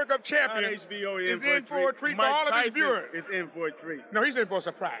network of champions, HBO is in for a treat for all of his viewers. Is in for a treat. No, he's in for a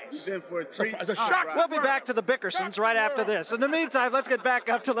surprise. He's in for a treat. It's a shock. We'll be back to the Bickersons right after this. In the meantime, let's get back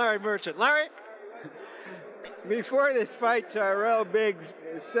up to Larry Merchant. Larry? Before this fight, Tyrell Biggs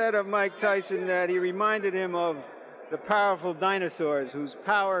said of Mike Tyson that he reminded him of the powerful dinosaurs whose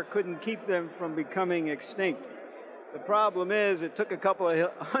power couldn't keep them from becoming extinct. The problem is it took a couple of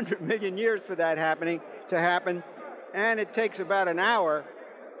 100 million years for that to happen, and it takes about an hour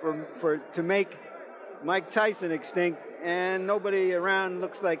to make Mike Tyson extinct, and nobody around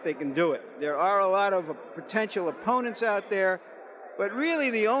looks like they can do it. There are a lot of potential opponents out there, but really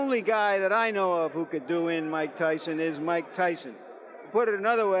the only guy that I know of who could do in Mike Tyson is Mike Tyson. Put it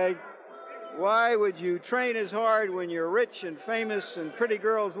another way, why would you train as hard when you're rich and famous and pretty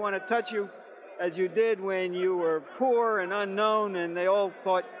girls want to touch you as you did when you were poor and unknown and they all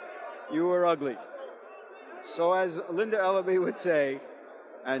thought you were ugly? So as Linda Ellaby would say,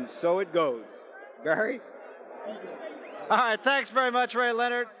 and so it goes. Barry? All right, thanks very much, Ray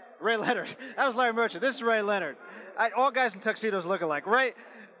Leonard. Ray Leonard. That was Larry Merchant. This is Ray Leonard. All guys in tuxedos look alike. Ray,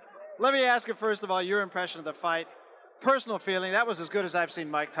 let me ask you, first of all, your impression of the fight. Personal feeling, that was as good as I've seen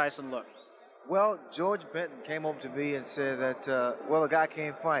Mike Tyson look. Well, George Benton came over to me and said that, well, a guy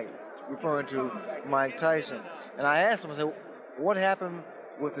can't fight, referring to Mike Tyson. And I asked him, I said, what happened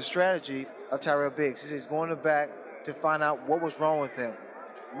with the strategy of Tyrell Biggs? He said he's going to back to find out what was wrong with him.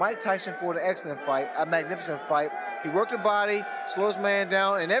 Mike Tyson fought an excellent fight, a magnificent fight. He worked the body, slowed his man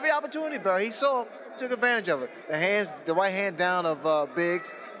down, and every opportunity, Barry, he saw, took advantage of it. The hands, the right hand down of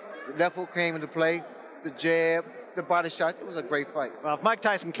Biggs, the left hook came into play, the jab, the body shot. It was a great fight. Well, if Mike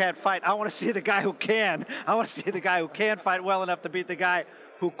Tyson can't fight, I want to see the guy who can. I want to see the guy who can fight well enough to beat the guy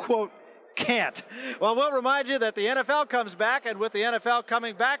who, quote, can't. Well, we'll remind you that the NFL comes back, and with the NFL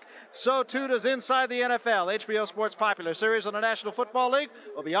coming back, so too does Inside the NFL. HBO Sports' popular series on the National Football League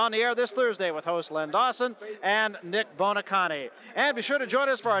will be on the air this Thursday with host Len Dawson and Nick Bonacani. And be sure to join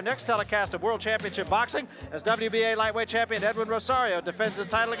us for our next telecast of World Championship Boxing as WBA lightweight champion Edwin Rosario defends his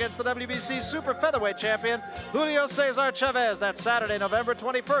title against the WBC super featherweight champion Julio Cesar Chavez. That's Saturday, November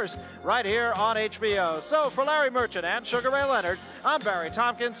 21st, right here on HBO. So for Larry Merchant and Sugar Ray Leonard, I'm Barry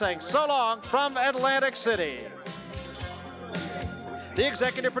Tompkins saying so long from Atlantic City. The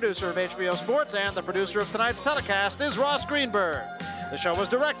executive producer of HBO Sports and the producer of tonight's telecast is Ross Greenberg. The show was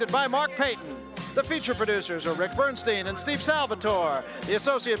directed by Mark Payton. The feature producers are Rick Bernstein and Steve Salvatore. The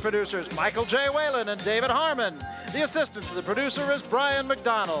associate producers, Michael J. Whalen and David Harmon. The assistant to the producer is Brian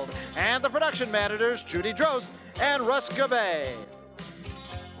McDonald. And the production managers, Judy Drost and Russ Gabay.